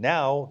errors.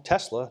 Now,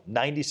 Tesla,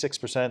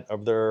 96%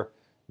 of their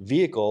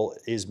vehicle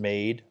is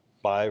made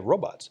by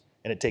robots,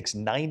 and it takes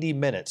 90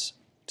 minutes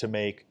to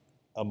make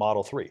a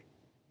Model 3.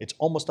 It's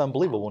almost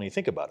unbelievable when you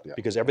think about it,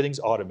 because everything's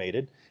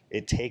automated.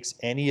 It takes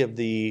any of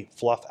the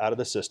fluff out of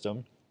the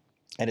system,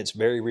 and it's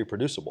very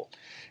reproducible.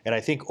 And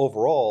I think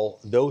overall,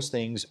 those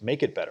things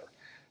make it better.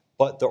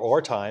 But there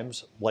are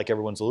times, like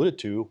everyone's alluded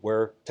to,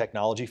 where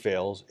technology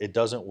fails, it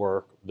doesn't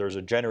work, there's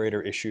a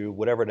generator issue,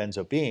 whatever it ends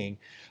up being,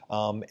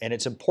 and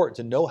it's important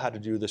to know how to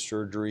do the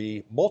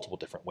surgery multiple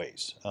different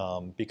ways,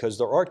 because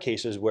there are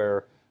cases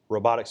where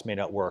robotics may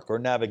not work, or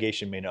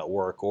navigation may not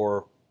work,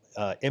 or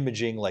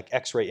imaging like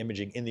X-ray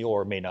imaging in the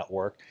OR may not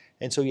work,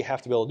 and so you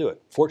have to be able to do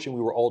it. Fortunately,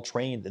 we were all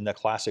trained in the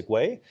classic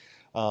way,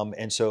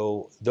 and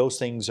so those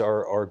things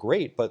are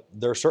great, but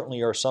there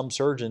certainly are some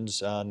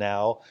surgeons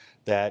now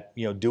that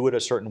do it a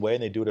certain way,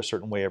 and they do it a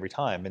certain way every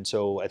time. And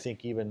so I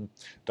think even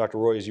Dr.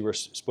 Roy, as you were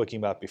speaking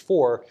about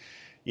before,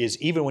 is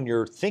even when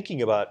you're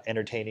thinking about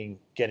entertaining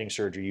getting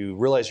surgery, you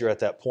realize you're at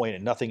that point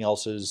and nothing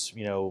else has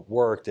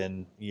worked,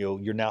 and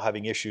you're now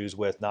having issues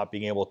with not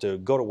being able to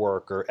go to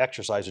work or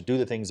exercise or do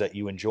the things that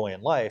you enjoy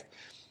in life,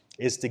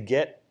 is to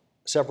get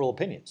several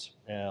opinions.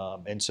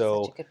 And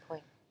so Such a good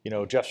point.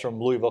 Jeff's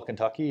from Louisville,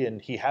 Kentucky,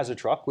 and he has a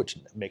truck, which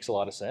makes a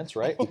lot of sense,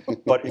 right?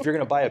 But if you're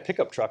going to buy a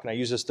pickup truck, and I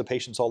use this to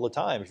patients all the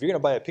time, if you're going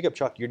to buy a pickup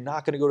truck, you're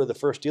not going to go to the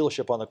first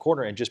dealership on the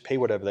corner and just pay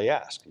whatever they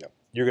ask. Yep.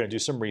 You're going to do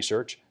some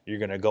research. You're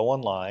going to go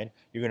online.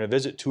 You're going to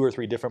visit 2 or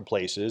 3 different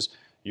places.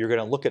 You're going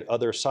to look at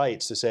other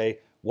sites to say,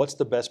 what's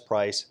the best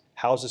price?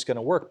 How's this going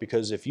to work?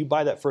 Because if you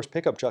buy that first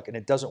pickup truck and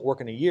it doesn't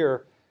work in a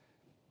year,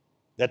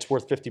 that's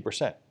worth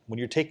 50%. When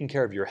you're taking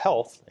care of your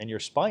health and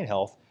your spine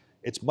health,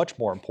 it's much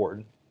more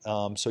important.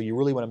 So you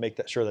really want to make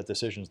sure that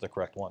decision is the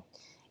correct one.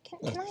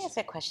 Can I ask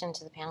a question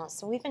to the panelists?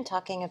 So we've been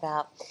talking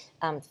about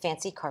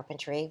fancy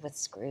carpentry with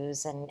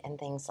screws and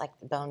things like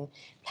the bone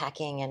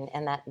packing, and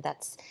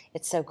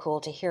it's so cool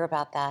to hear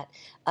about that.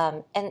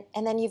 And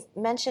then you've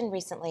mentioned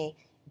recently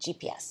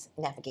GPS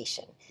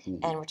navigation,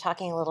 and we're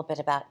talking a little bit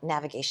about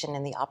navigation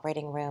in the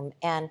operating room.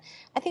 And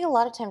I think a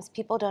lot of times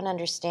people don't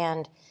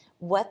understand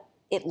what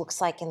it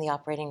looks like in the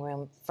operating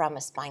room from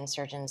a spine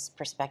surgeon's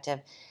perspective.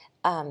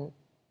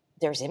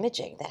 There's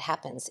imaging that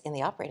happens in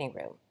the operating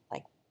room.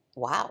 Like,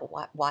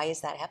 wow, why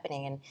is that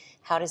happening? And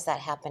how does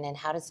that happen? And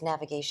how does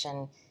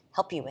navigation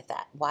help you with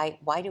that?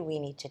 Why do we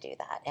need to do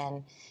that?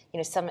 And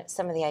some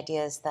of the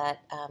ideas that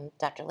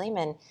Dr.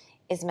 Lehman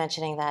is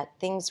mentioning, that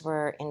things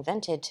were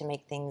invented to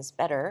make things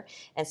better.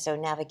 And so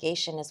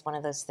navigation is one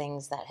of those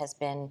things that has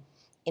been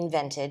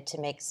invented to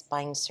make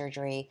spine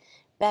surgery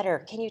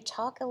better. Can you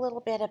talk a little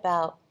bit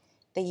about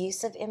the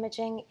use of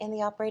imaging in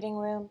the operating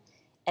room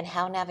and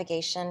how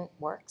navigation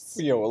works?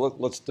 Well,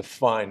 let's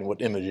define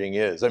what imaging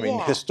is. I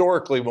mean,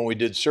 historically, when we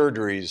did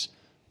surgeries,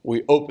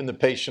 we opened the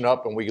patient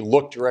up and we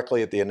looked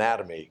directly at the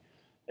anatomy.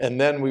 And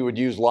then we would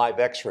use live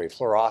X-ray,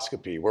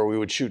 fluoroscopy, where we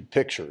would shoot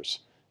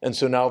pictures. And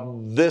so now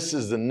this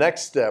is the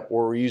next step,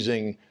 where we're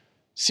using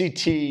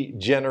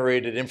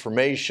CT-generated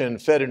information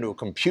fed into a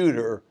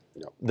computer,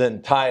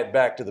 then tie it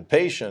back to the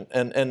patient.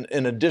 And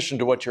in addition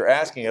to what you're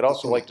asking, I'd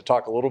also like to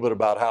talk a little bit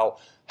about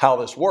how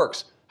this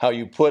works. How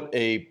you put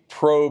a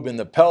probe in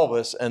the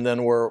pelvis, and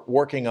then we're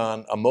working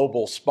on a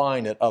mobile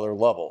spine at other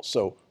levels.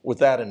 So with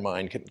that in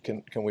mind,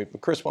 can we,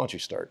 Chris, why don't you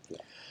start?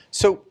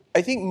 So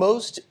I think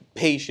most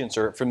patients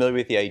are familiar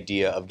with the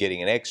idea of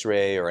getting an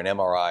X-ray or an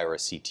MRI or a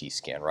CT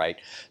scan, right?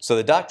 So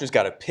the doctor's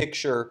got a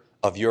picture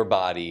of your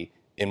body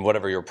in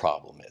whatever your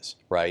problem is,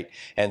 right?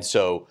 And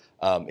so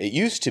it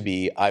used to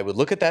be I would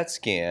look at that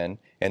scan,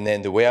 and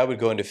then the way I would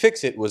go in to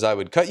fix it was I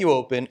would cut you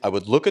open, I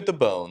would look at the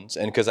bones,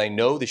 and because I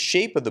know the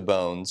shape of the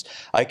bones,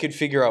 I could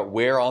figure out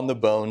where on the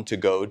bone to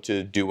go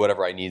to do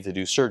whatever I needed to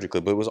do surgically.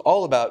 But it was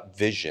all about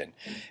vision.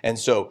 And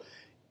so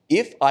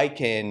if I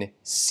can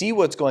see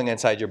what's going on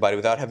inside your body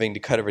without having to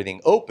cut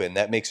everything open,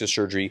 that makes the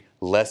surgery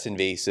less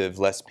invasive,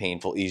 less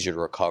painful, easier to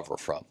recover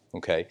from,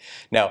 okay?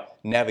 Now,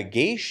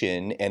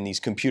 navigation and these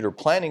computer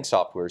planning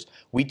softwares,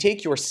 we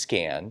take your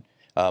scan,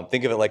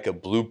 think of it like a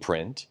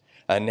blueprint,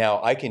 and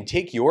now I can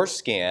take your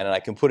scan and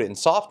I can put it in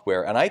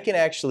software and I can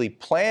actually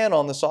plan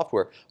on the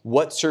software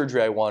what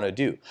surgery I want to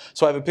do.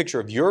 So I have a picture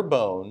of your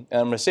bone and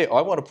I'm going to say, oh,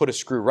 I want to put a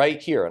screw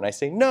right here. And I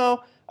say,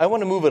 no, I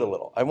want to move it a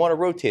little. I want to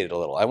rotate it a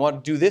little. I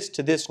want to do this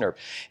to this nerve.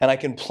 And I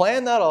can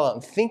plan that all out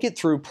and think it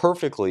through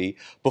perfectly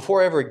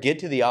before I ever get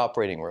to the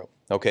operating room,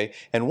 okay?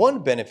 And one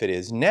benefit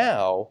is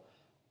now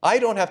I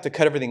don't have to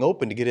cut everything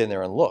open to get in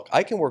there and look.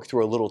 I can work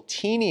through a little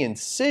teeny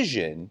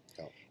incision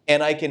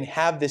and I can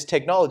have this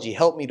technology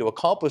help me to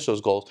accomplish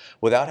those goals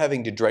without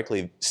having to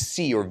directly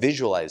see or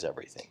visualize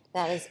everything.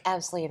 That is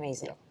absolutely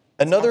amazing.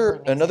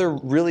 Another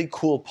really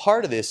cool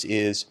part of this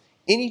is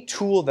any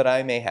tool that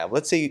I may have.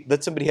 Let's say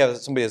somebody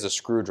has a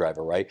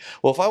screwdriver, right?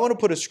 Well, if I want to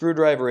put a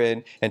screwdriver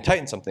in and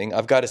tighten something,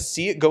 I've got to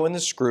see it go in the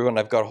screw and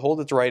I've got to hold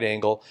it at the right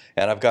angle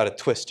and I've got to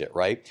twist it,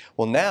 right?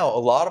 Well, now a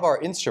lot of our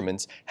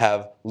instruments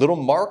have little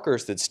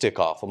markers that stick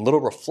off them, little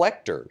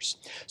reflectors.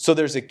 So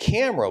there's a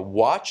camera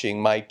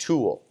watching my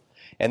tool.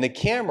 And the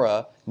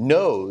camera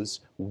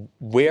knows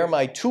where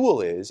my tool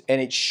is, and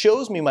it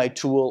shows me my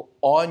tool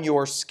on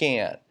your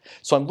scan.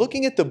 So I'm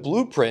looking at the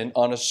blueprint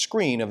on a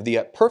screen of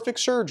the perfect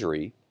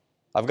surgery.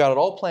 I've got it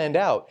all planned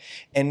out.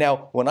 And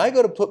now when I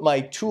go to put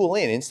my tool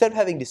in, instead of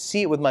having to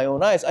see it with my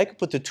own eyes, I can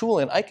put the tool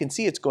in, I can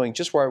see it's going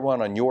just where I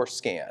want on your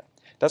scan.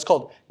 That's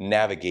called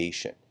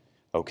navigation.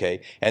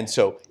 Okay, and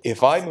so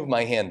if I move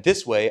my hand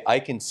this way, I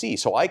can see.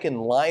 So I can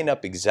line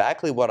up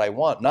exactly what I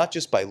want, not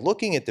just by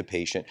looking at the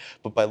patient,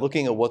 but by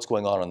looking at what's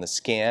going on the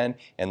scan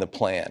and the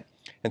plan.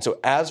 And so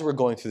as we're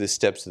going through the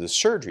steps of the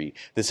surgery,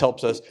 this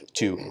helps us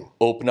to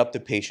open up the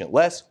patient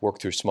less, work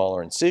through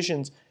smaller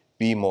incisions,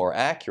 be more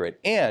accurate.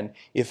 And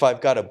if I've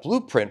got a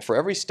blueprint for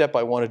every step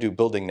I want to do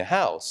building the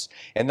house,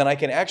 and then I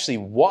can actually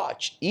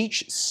watch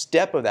each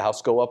step of the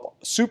house go up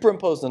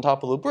superimposed on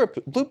top of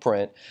the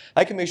blueprint,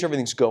 I can make sure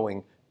everything's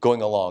going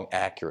along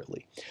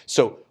accurately.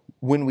 So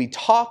when we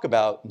talk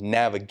about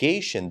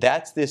navigation,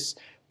 that's this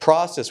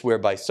process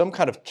whereby some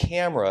kind of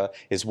camera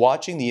is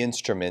watching the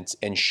instruments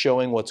and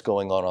showing what's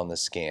going on the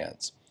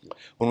scans.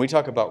 When we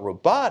talk about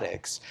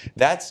robotics,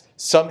 that's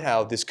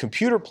somehow this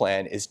computer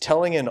plan is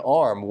telling an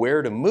arm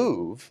where to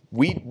move.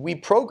 We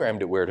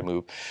programmed it where to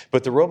move,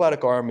 but the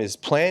robotic arm is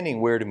planning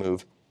where to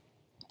move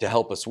to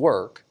help us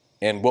work.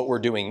 And what we're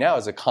doing now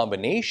is a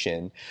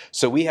combination.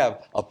 So we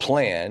have a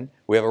plan,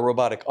 we have a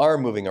robotic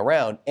arm moving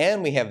around,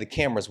 and we have the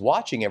cameras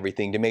watching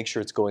everything to make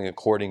sure it's going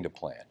according to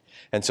plan.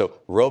 And so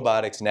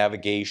robotics,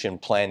 navigation,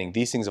 planning,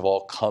 these things have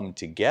all come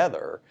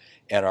together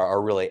and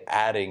are really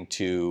adding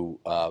to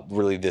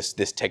really this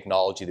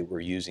technology that we're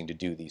using to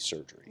do these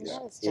surgeries. Yeah,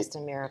 it's just a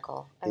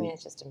miracle. I mean,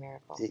 it's just a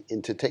miracle.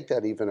 And to take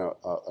that even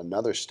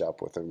another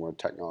step within where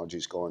technology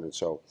is going, and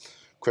so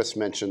Chris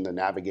mentioned the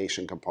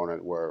navigation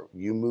component where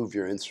you move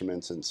your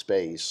instruments in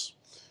space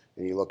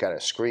and you look at a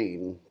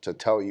screen to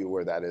tell you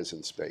where that is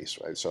in space,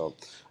 right? So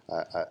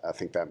I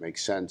think that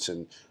makes sense.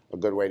 And a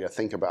good way to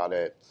think about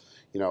it,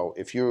 you know,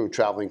 if you're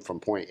traveling from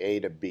point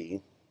A to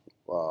B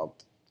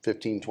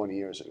 15, 20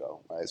 years ago,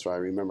 right? So I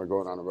remember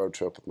going on a road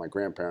trip with my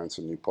grandparents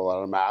and you pull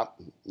out a map,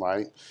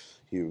 right?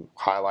 You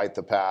highlight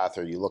the path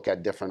or you look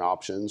at different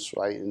options,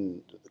 right?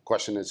 And the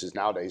question is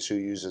nowadays who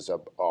uses a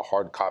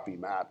hard copy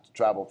map to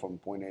travel from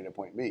point A to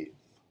point B?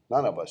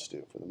 None of us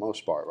do for the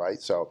most part,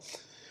 right? So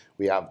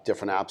we have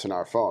different apps in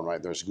our phone,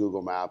 right? There's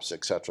Google Maps,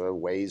 etc.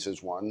 Waze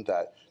is one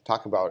that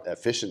talk about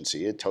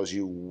efficiency. It tells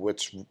you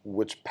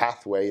which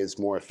pathway is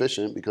more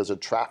efficient because of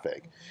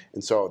traffic.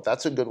 And so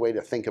that's a good way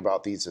to think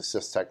about these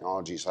assist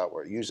technologies that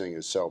we're using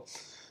is so,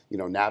 you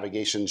know,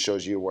 navigation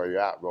shows you where you're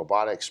at.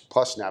 Robotics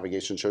plus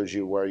navigation shows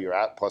you where you're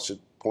at, plus it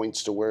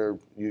points to where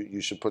you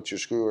should put your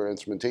screw or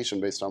instrumentation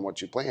based on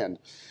what you planned.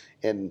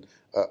 And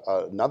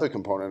another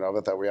component of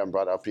it that we haven't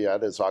brought up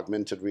yet is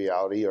augmented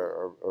reality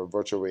or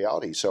virtual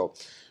reality. So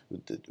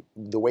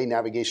the way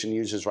navigation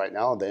uses right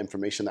now, the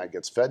information that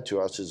gets fed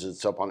to us is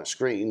it's up on a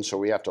screen. So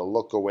we have to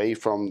look away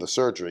from the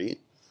surgery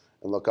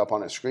and look up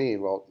on a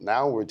screen. Well,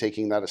 now we're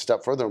taking that a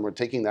step further and we're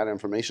taking that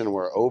information and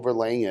we're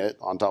overlaying it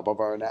on top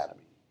of our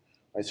anatomy.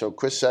 Right, so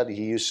Chris said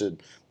he used to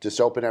just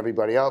open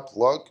everybody up,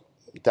 look,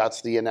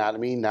 that's the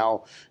anatomy.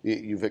 Now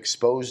you've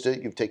exposed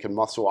it, you've taken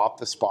muscle off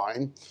the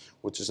spine,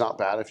 which is not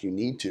bad if you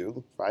need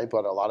to, right?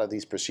 But a lot of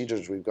these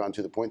procedures, we've gone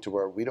to the point to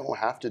where we don't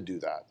have to do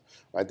that,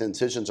 right? The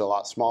incision's a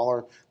lot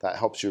smaller. That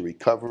helps your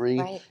recovery.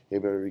 Right.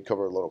 You're able to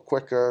recover a little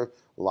quicker,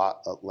 a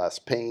lot less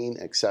pain,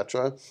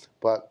 etc.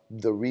 But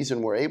the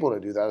reason we're able to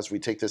do that is we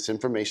take this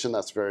information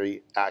that's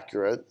very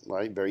accurate,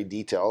 right? Very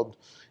detailed,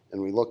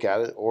 and we look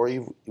at it, or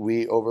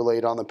we overlay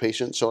it on the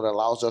patient so it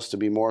allows us to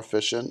be more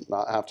efficient,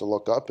 not have to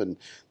look up, and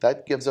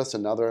that gives us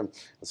another,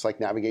 it's like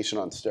navigation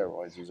on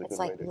steroids. It's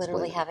like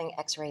literally having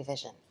x-ray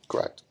vision.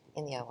 Correct.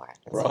 In the OR.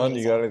 Ron,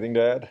 you got anything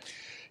to add?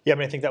 Yeah, I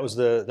mean, I think that's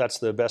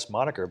the best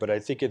moniker, but I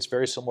think it's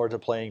very similar to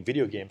playing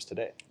video games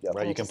today, Yep.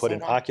 right? I You would can just put say an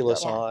that.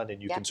 Oculus Yeah. on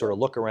and you Yep. can sort of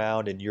look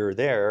around and you're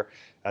there,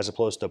 as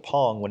opposed to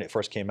Pong when it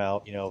first came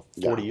out,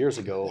 40 Yeah. years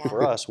ago Yeah.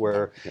 for us,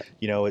 where,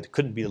 Yeah. it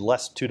couldn't be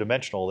less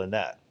two-dimensional than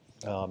that.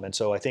 And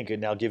so I think it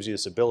now gives you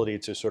this ability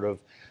to sort of,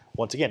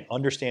 once again,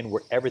 understand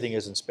where everything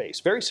is in space.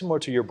 Very similar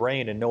to your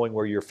brain and knowing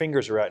where your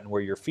fingers are at and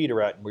where your feet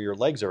are at and where your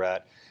legs are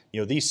at.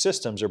 These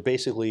systems are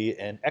basically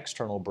an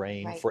external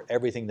brain Right. for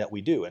everything that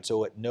we do. And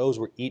so it knows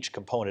where each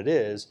component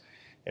is,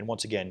 and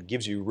once again,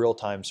 gives you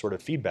real-time sort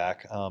of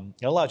feedback.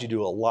 It allows you to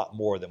do a lot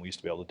more than we used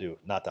to be able to do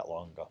not that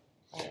long ago.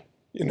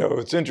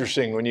 It's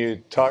interesting when you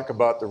talk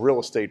about the real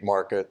estate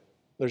market,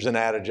 there's an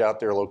adage out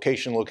there,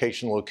 location,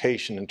 location,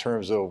 location, in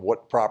terms of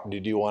what property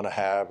do you want to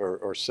have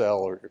or sell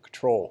or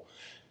control.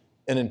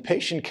 And in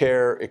patient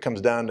care, it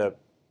comes down to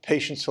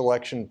patient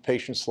selection,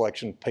 patient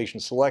selection,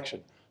 patient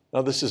selection.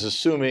 Now, this is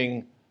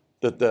assuming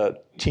that the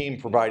team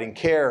providing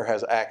care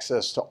has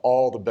access to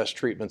all the best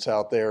treatments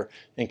out there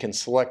and can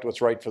select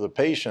what's right for the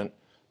patient.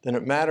 Then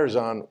it matters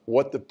on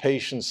what the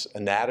patient's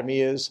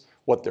anatomy is,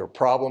 what their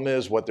problem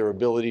is, what their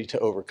ability to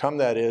overcome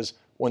that is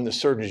when the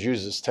surgeon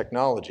uses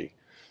technology.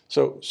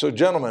 So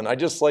gentlemen, I'd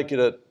just like you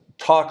to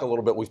talk a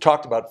little bit. We've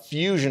talked about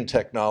fusion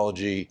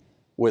technology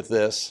with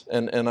this,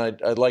 and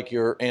I'd like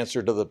your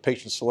answer to the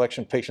patient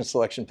selection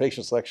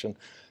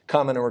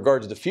comment in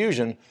regards to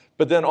fusion.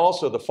 But then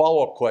also the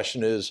follow-up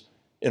question is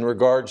in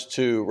regards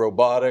to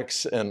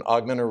robotics and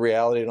augmented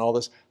reality and all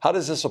this, how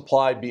does this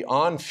apply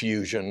beyond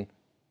fusion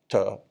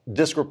to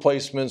disc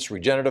replacements,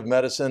 regenerative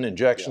medicine,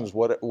 injections,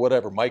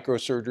 whatever,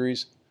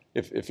 microsurgeries,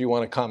 if you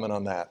want to comment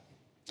on that.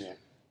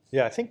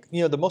 Yeah, I think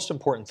the most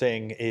important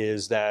thing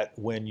is that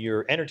when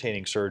you're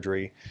entertaining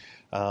surgery,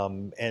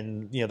 and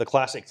the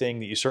classic thing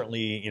that you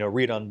certainly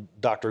read on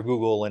Dr.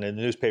 Google and in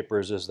the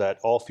newspapers is that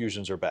all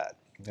fusions are bad.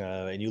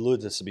 And you alluded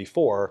to this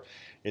before,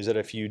 is that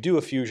if you do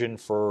a fusion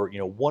for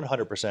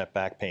 100%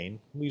 back pain,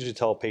 we usually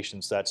tell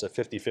patients that's a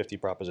 50-50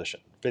 proposition.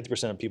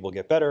 50% of people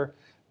get better,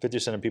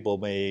 50% of people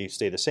may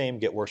stay the same,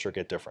 get worse, or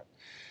get different.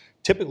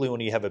 Typically, when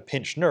you have a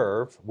pinched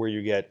nerve where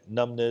you get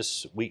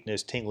numbness,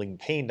 weakness, tingling,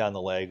 pain down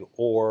the leg,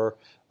 or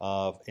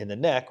in the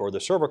neck or the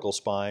cervical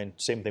spine,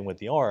 same thing with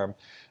the arm,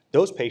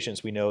 those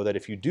patients, we know that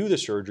if you do the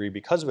surgery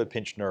because of a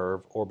pinched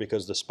nerve or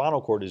because the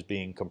spinal cord is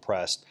being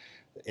compressed,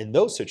 in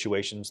those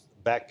situations,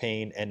 back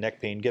pain and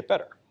neck pain get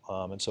better.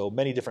 And so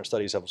many different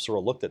studies have sort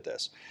of looked at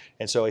this.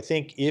 And so I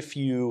think if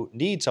you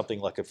need something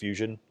like a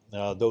fusion,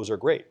 those are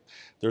great.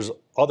 There's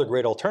other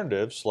great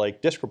alternatives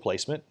like disc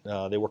replacement.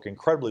 They work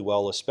incredibly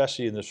well,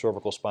 especially in the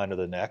cervical spine of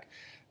the neck,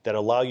 that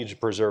allow you to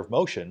preserve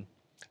motion.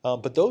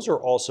 But those are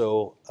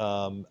also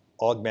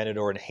augmented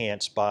or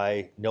enhanced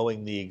by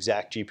knowing the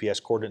exact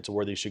GPS coordinates of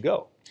where they should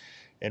go.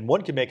 And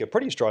one can make a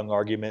pretty strong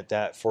argument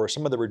that for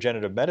some of the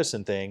regenerative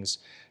medicine things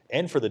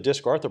and for the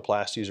disc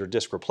arthroplasties or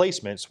disc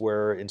replacements,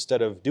 where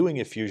instead of doing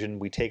a fusion,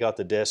 we take out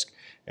the disc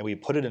and we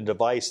put it in a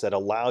device that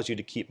allows you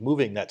to keep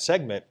moving that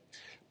segment,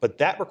 but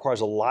that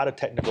requires a lot of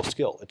technical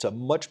skill. It's a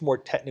much more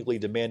technically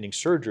demanding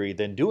surgery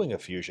than doing a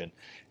fusion.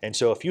 And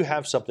so if you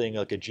have something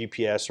like a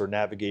GPS or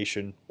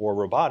navigation or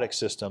robotic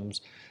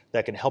systems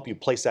that can help you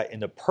place that in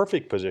the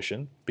perfect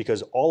position,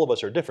 because all of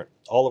us are different.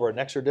 All of our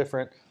necks are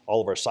different,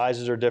 all of our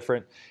sizes are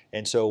different,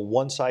 and so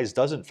one size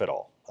doesn't fit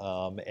all.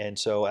 And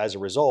so as a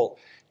result,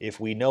 if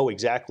we know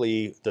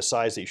exactly the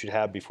size that you should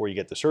have before you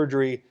get the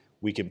surgery,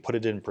 we can put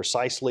it in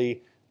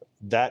precisely,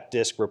 that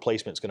disc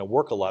replacement is going to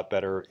work a lot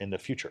better in the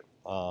future.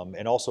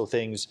 And also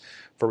things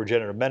for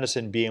regenerative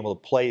medicine, being able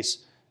to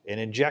place an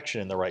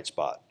injection in the right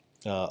spot.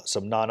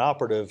 Some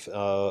non-operative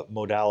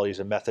modalities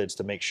and methods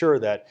to make sure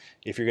that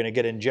if you're going to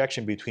get an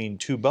injection between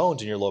two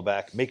bones in your low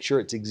back, make sure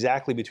it's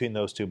exactly between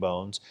those two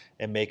bones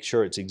and make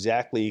sure it's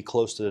exactly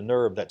close to the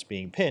nerve that's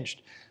being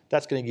pinched.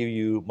 That's going to give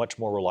you much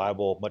more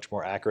reliable, much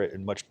more accurate,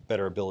 and much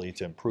better ability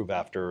to improve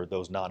after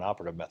those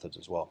non-operative methods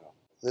as well.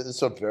 This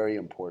is a very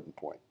important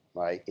point,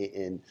 right?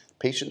 In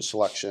patient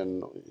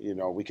selection,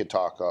 we could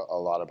talk a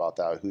lot about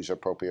that, who's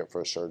appropriate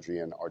for a surgery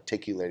and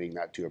articulating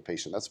that to a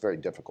patient. That's very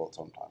difficult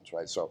sometimes,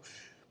 right? So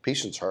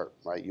patients hurt,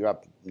 right? You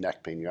have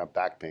neck pain, you have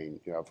back pain,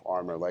 you have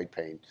arm or leg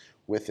pain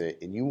with it,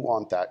 and you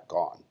want that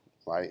gone,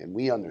 right? And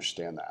we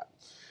understand that.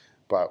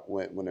 But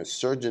when a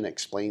surgeon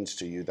explains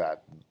to you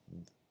that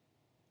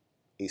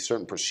a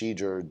certain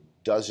procedure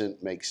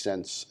doesn't make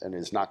sense and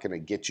is not going to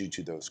get you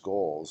to those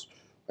goals,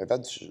 right?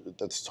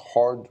 That's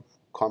hard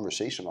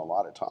conversation a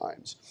lot of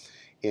times.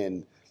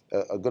 And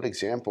a good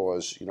example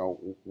is,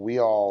 we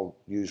all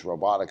use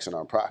robotics in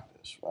our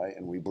practice, right?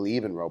 And we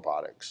believe in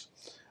robotics.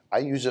 I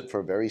use it for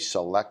a very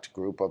select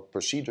group of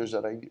procedures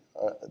that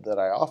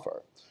I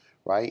offer,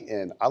 right?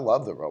 And I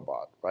love the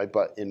robot, right?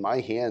 But in my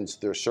hands,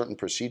 there are certain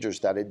procedures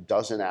that it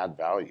doesn't add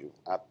value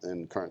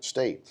in current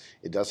state.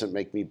 It doesn't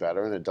make me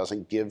better, and it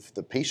doesn't give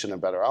the patient a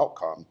better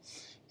outcome.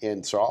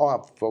 And so I'll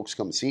have folks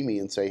come see me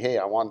and say, hey,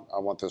 I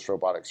want this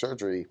robotic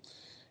surgery.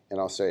 And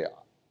I'll say,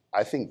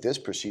 I think this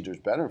procedure is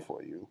better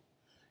for you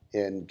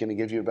and going to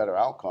give you a better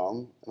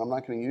outcome, and I'm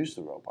not going to use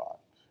the robot,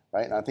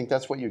 right? And I think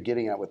that's what you're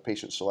getting at with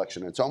patient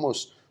selection. It's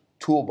almost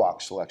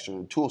toolbox selection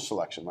and tool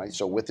selection, right?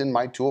 So within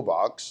my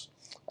toolbox,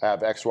 I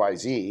have X, Y,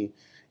 Z,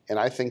 and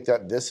I think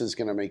that this is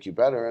going to make you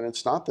better, and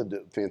it's not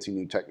the fancy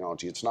new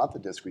technology. It's not the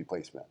disc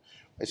replacement.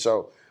 Right?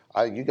 So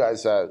you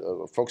guys,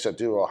 folks that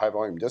do a high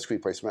volume disc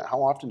replacement,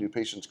 how often do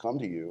patients come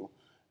to you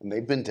and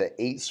they've been to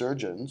 8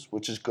 surgeons,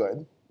 which is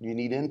good. You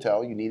need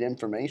intel, you need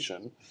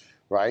information,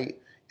 right?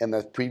 And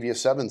the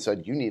previous 7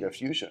 said you need a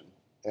fusion,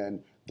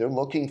 and they're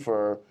looking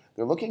for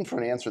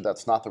an answer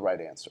that's not the right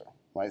answer,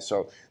 right?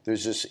 So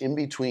there's this in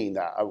between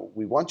that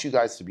we want you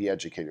guys to be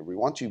educated. We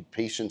want you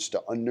patients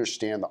to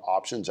understand the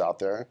options out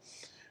there,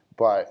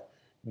 but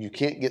you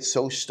can't get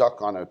so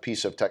stuck on a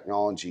piece of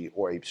technology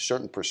or a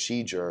certain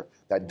procedure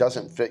that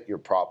doesn't fit your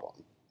problem,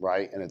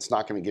 right? And it's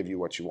not going to give you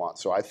what you want.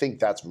 So I think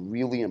that's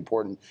really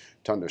important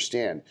to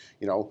understand.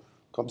 You know,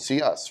 come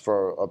see us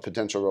for a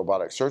potential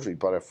robotic surgery.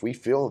 But if we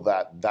feel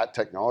that that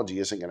technology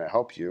isn't going to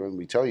help you, and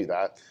we tell you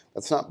that,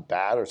 that's not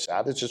bad or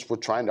sad. It's just we're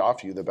trying to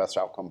offer you the best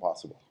outcome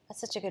possible. That's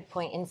such a good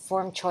point.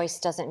 Informed choice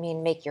doesn't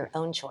mean make your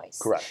own choice.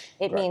 Correct.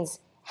 It means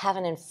have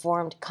an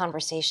informed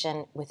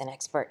conversation with an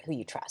expert who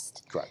you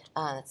trust. Correct.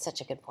 That's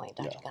such a good point,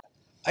 Dr. Gunn.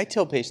 I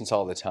tell patients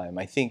all the time,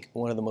 I think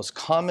one of the most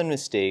common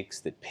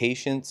mistakes that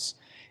patients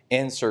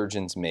and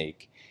surgeons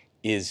make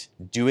is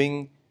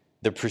doing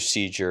the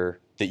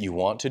procedure that you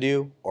want to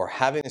do or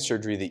having the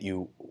surgery that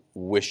you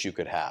wish you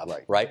could have,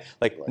 right?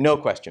 Like, no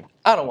question,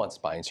 I don't want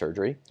spine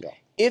surgery. Yeah.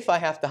 If I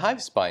have to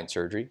have spine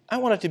surgery, I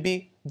want it to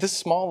be the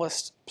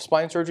smallest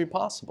spine surgery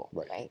possible.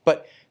 Right.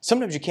 But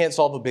sometimes you can't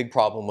solve a big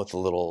problem with a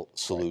little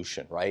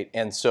solution, right?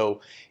 And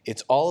so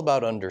it's all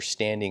about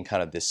understanding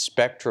kind of this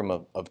spectrum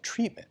of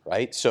treatment,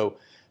 right? So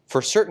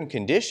for certain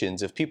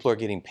conditions, if people are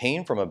getting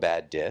pain from a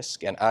bad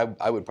disc, and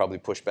I would probably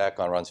push back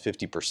on Ron's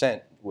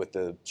 50% with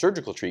the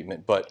surgical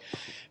treatment, but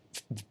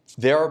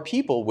there are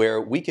people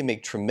where we can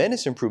make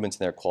tremendous improvements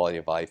in their quality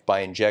of life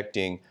by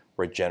injecting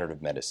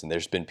regenerative medicine.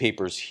 There's been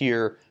papers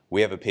here.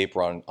 We have a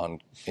paper on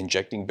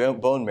injecting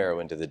bone marrow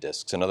into the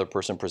discs. Another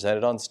person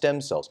presented on stem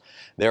cells.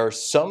 There are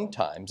some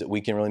times that we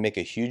can really make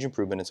a huge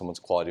improvement in someone's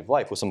quality of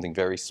life with something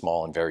very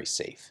small and very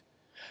safe.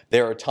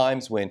 There are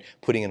times when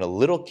putting in a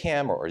little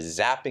camera or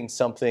zapping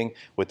something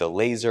with a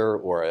laser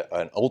or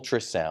an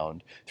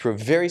ultrasound through a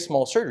very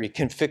small surgery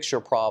can fix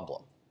your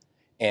problem.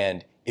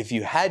 And if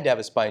you had to have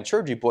a spine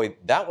surgery, boy,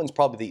 that one's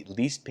probably the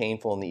least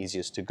painful and the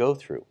easiest to go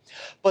through.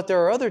 But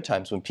there are other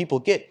times when people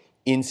get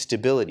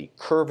instability,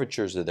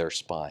 curvatures of their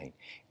spine,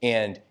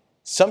 and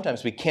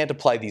sometimes we can't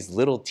apply these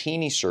little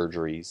teeny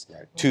surgeries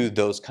to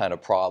those kind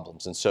of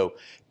problems. And so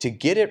to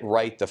get it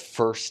right the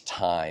first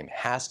time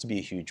has to be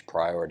a huge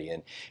priority.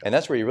 And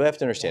that's where you really have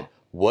to understand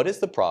what is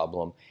the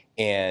problem,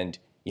 and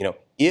you know,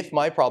 if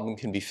my problem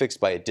can be fixed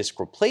by a disc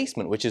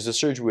replacement, which is a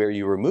surgery where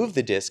you remove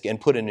the disc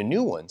and put in a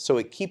new one, so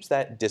it keeps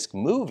that disc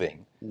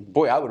moving,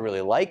 boy, I would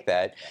really like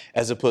that,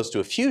 as opposed to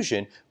a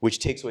fusion, which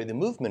takes away the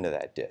movement of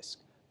that disc.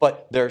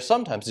 But there are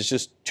sometimes it's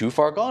just too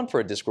far gone for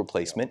a disc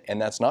replacement, and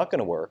that's not going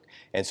to work.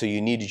 And so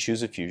you need to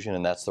choose a fusion,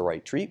 and that's the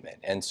right treatment.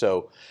 And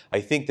so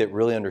I think that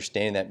really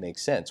understanding that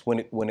makes sense.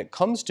 When it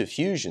comes to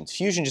fusions,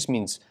 fusion just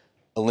means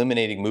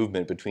eliminating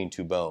movement between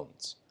 2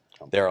 bones.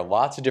 There are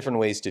lots of different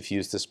ways to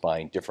fuse the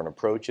spine, different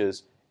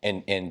approaches,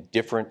 and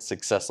different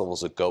success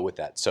levels that go with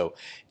that. So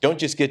don't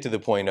just get to the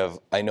point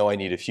of, I know I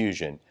need a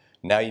fusion.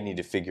 Now you need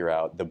to figure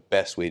out the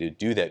best way to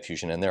do that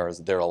fusion, and there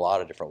are a lot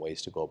of different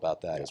ways to go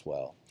about that as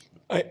well.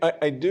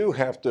 I do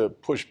have to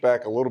push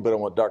back a little bit on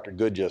what Dr.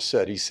 Good just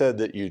said. He said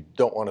that you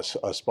don't want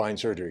a spine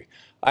surgery.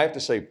 I have to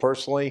say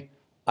personally,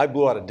 I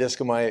blew out a disc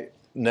in my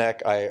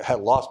neck. I had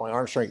lost my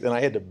arm strength, and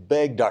I had to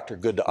beg Dr.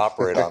 Good to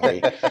operate on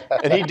me,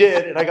 and he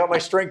did, and I got my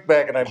strength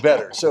back, and I'm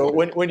better. So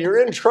when you're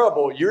in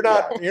trouble, you're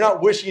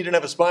not wishing you didn't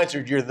have a spine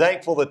surgery. You're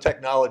thankful the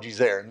technology's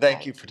there, and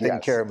thank you for taking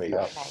care of me.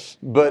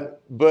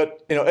 But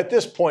you know, at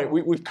this point,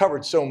 we've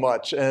covered so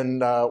much, and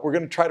we're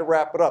going to try to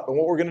wrap it up. And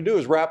what we're going to do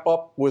is wrap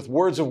up with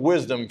words of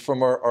wisdom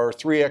from our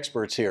 3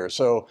 experts here.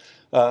 So.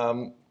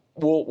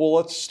 Well,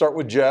 let's start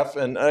with Jeff,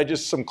 and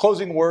just some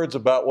closing words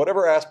about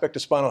whatever aspect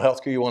of spinal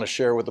healthcare you want to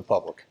share with the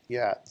public.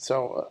 Yeah,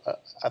 so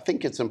I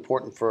think it's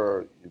important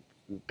for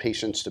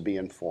patients to be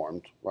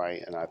informed,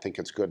 right? And I think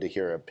it's good to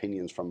hear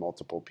opinions from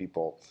multiple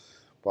people.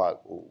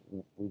 But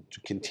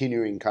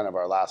continuing kind of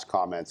our last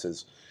comments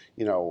is,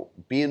 you know,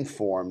 be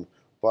informed,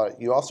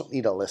 but you also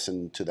need to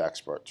listen to the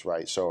experts,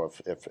 right? So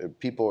if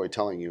people are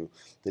telling you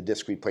the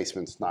disc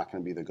replacement's not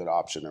going to be the good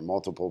option, and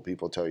multiple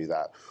people tell you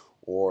that,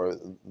 or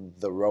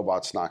the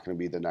robot's not going to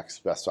be the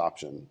next best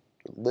option,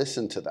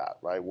 listen to that,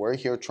 right? We're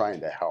here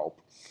trying to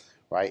help,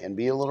 right? And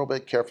be a little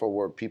bit careful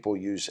where people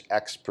use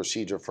X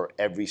procedure for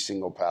every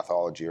single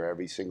pathology or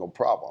every single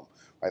problem,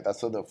 right?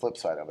 That's the flip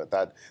side of it.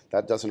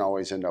 That doesn't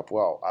always end up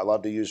well. I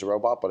love to use a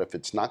robot, but if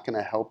it's not going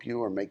to help you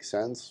or make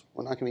sense,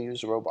 we're not going to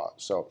use a robot.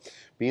 So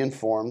be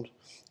informed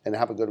and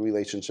have a good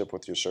relationship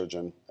with your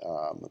surgeon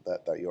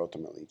that you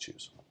ultimately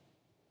choose.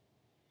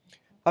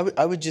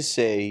 I would just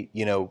say,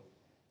 you know,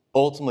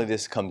 ultimately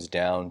this comes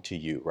down to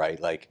you, right?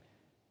 Like,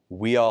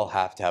 we all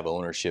have to have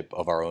ownership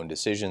of our own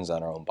decisions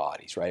on our own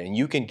bodies, right? And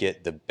you can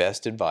get the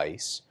best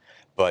advice,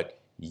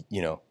 but,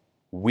 you know,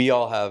 we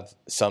all have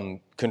some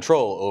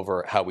control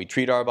over how we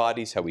treat our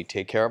bodies, how we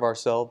take care of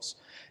ourselves,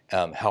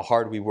 how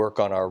hard we work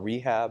on our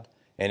rehab,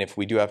 and if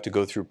we do have to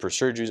go through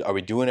procedures, are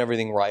we doing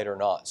everything right or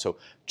not? So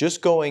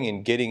just going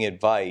and getting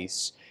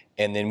advice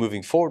and then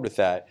moving forward with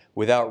that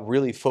without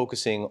really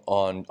focusing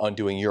on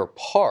doing your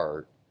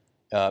part,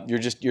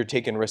 you're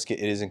taking risk. It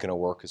isn't going to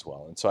work as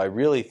well. And so I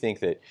really think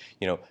that,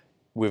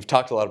 we've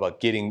talked a lot about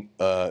getting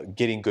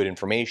good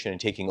information and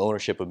taking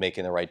ownership of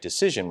making the right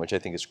decision, which I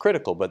think is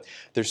critical. But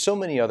there's so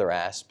many other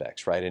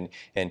aspects, right?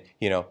 And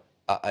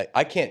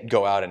I can't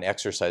go out and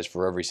exercise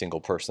for every single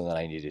person that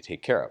I need to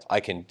take care of. I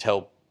can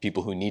tell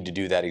people who need to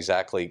do that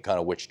exactly kind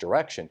of which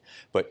direction.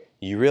 But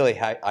you really,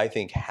 I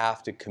think,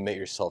 have to commit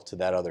yourself to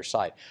that other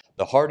side.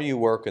 The harder you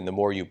work and the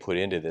more you put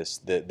into this,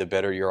 the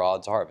better your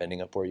odds are of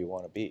ending up where you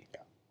want to be.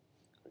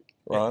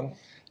 Ron?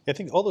 I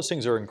think all those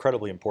things are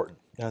incredibly important.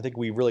 And I think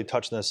we really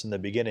touched on this in the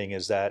beginning,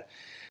 is that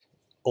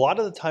a lot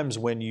of the times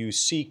when you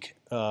seek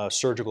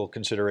surgical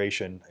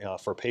consideration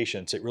for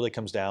patients, it really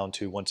comes down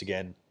to, once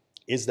again,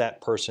 is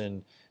that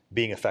person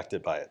being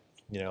affected by it?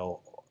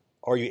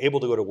 Are you able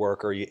to go to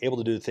work? Are you able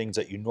to do the things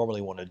that you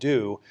normally want to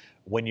do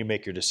when you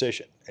make your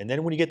decision? And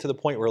then when you get to the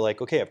point where,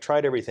 like, okay, I've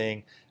tried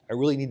everything, I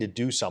really need to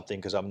do something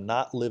because I'm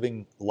not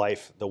living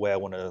life the way I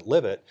want to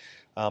live it.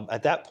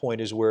 At that point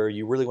is where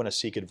you really want to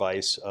seek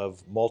advice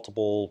of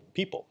multiple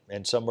people,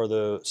 and some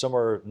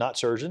are not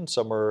surgeons,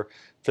 some are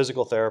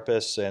physical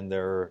therapists, and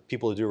they're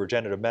people who do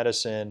regenerative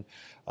medicine,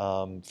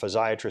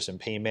 physiatrists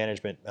and pain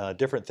management,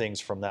 different things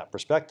from that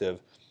perspective.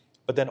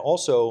 But then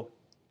also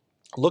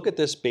look at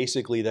this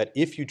basically that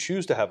if you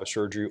choose to have a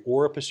surgery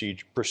or a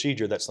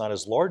procedure that's not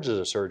as large as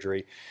a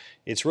surgery,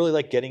 it's really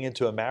like getting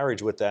into a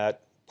marriage with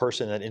that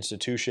person, that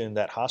institution,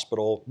 that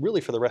hospital,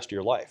 really for the rest of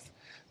your life.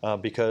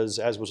 Because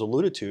as was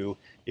alluded to,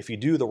 if you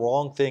do the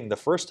wrong thing the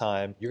first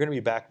time, you're going to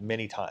be back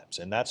many times.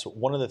 And that's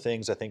one of the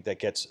things I think that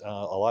gets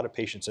a lot of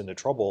patients into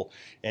trouble,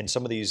 and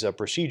some of these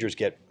procedures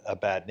get a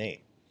bad name.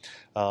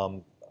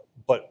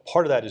 But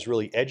part of that is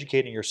really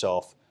educating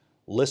yourself,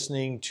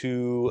 listening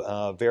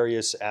to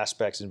various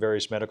aspects and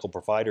various medical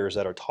providers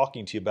that are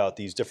talking to you about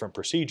these different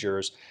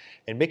procedures,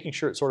 and making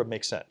sure it sort of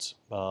makes sense,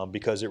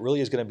 because it really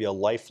is going to be a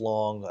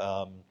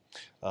lifelong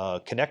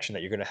connection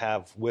that you're going to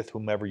have with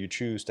whomever you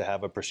choose to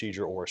have a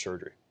procedure or a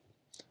surgery.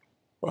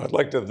 Well, I'd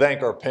like to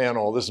thank our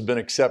panel. This has been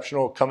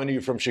exceptional. Coming to you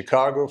from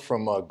Chicago,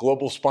 from a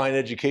global spine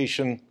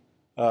education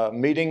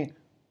meeting.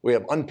 We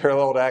have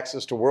unparalleled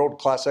access to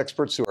world-class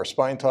experts through our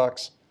Spine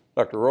Talks.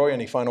 Dr. Roy,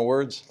 any final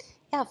words?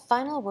 Yeah,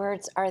 final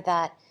words are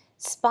that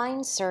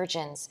spine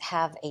surgeons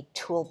have a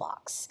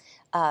toolbox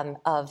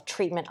of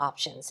treatment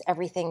options,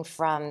 everything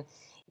from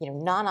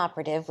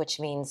non-operative, which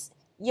means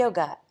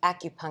yoga,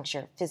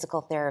 acupuncture, physical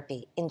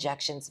therapy,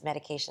 injections,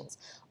 medications,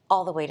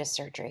 all the way to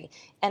surgery.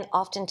 And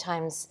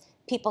oftentimes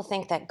people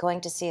think that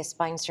going to see a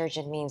spine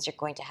surgeon means you're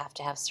going to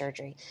have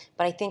surgery.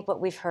 But I think what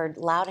we've heard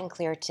loud and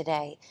clear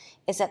today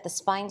is that the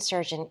spine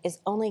surgeon is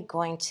only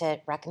going to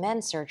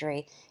recommend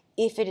surgery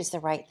if it is the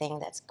right thing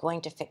that's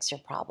going to fix your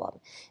problem.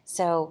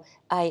 So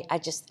I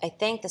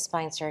thank the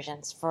spine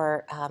surgeons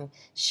for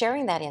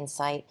sharing that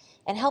insight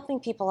and helping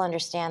people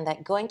understand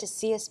that going to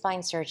see a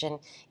spine surgeon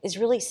is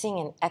really seeing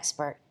an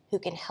expert who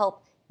can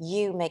help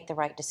you make the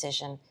right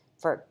decision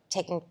for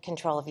taking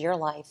control of your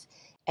life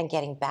and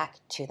getting back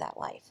to that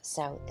life.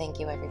 So thank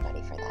you,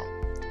 everybody, for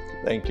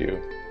that. Thank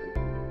you.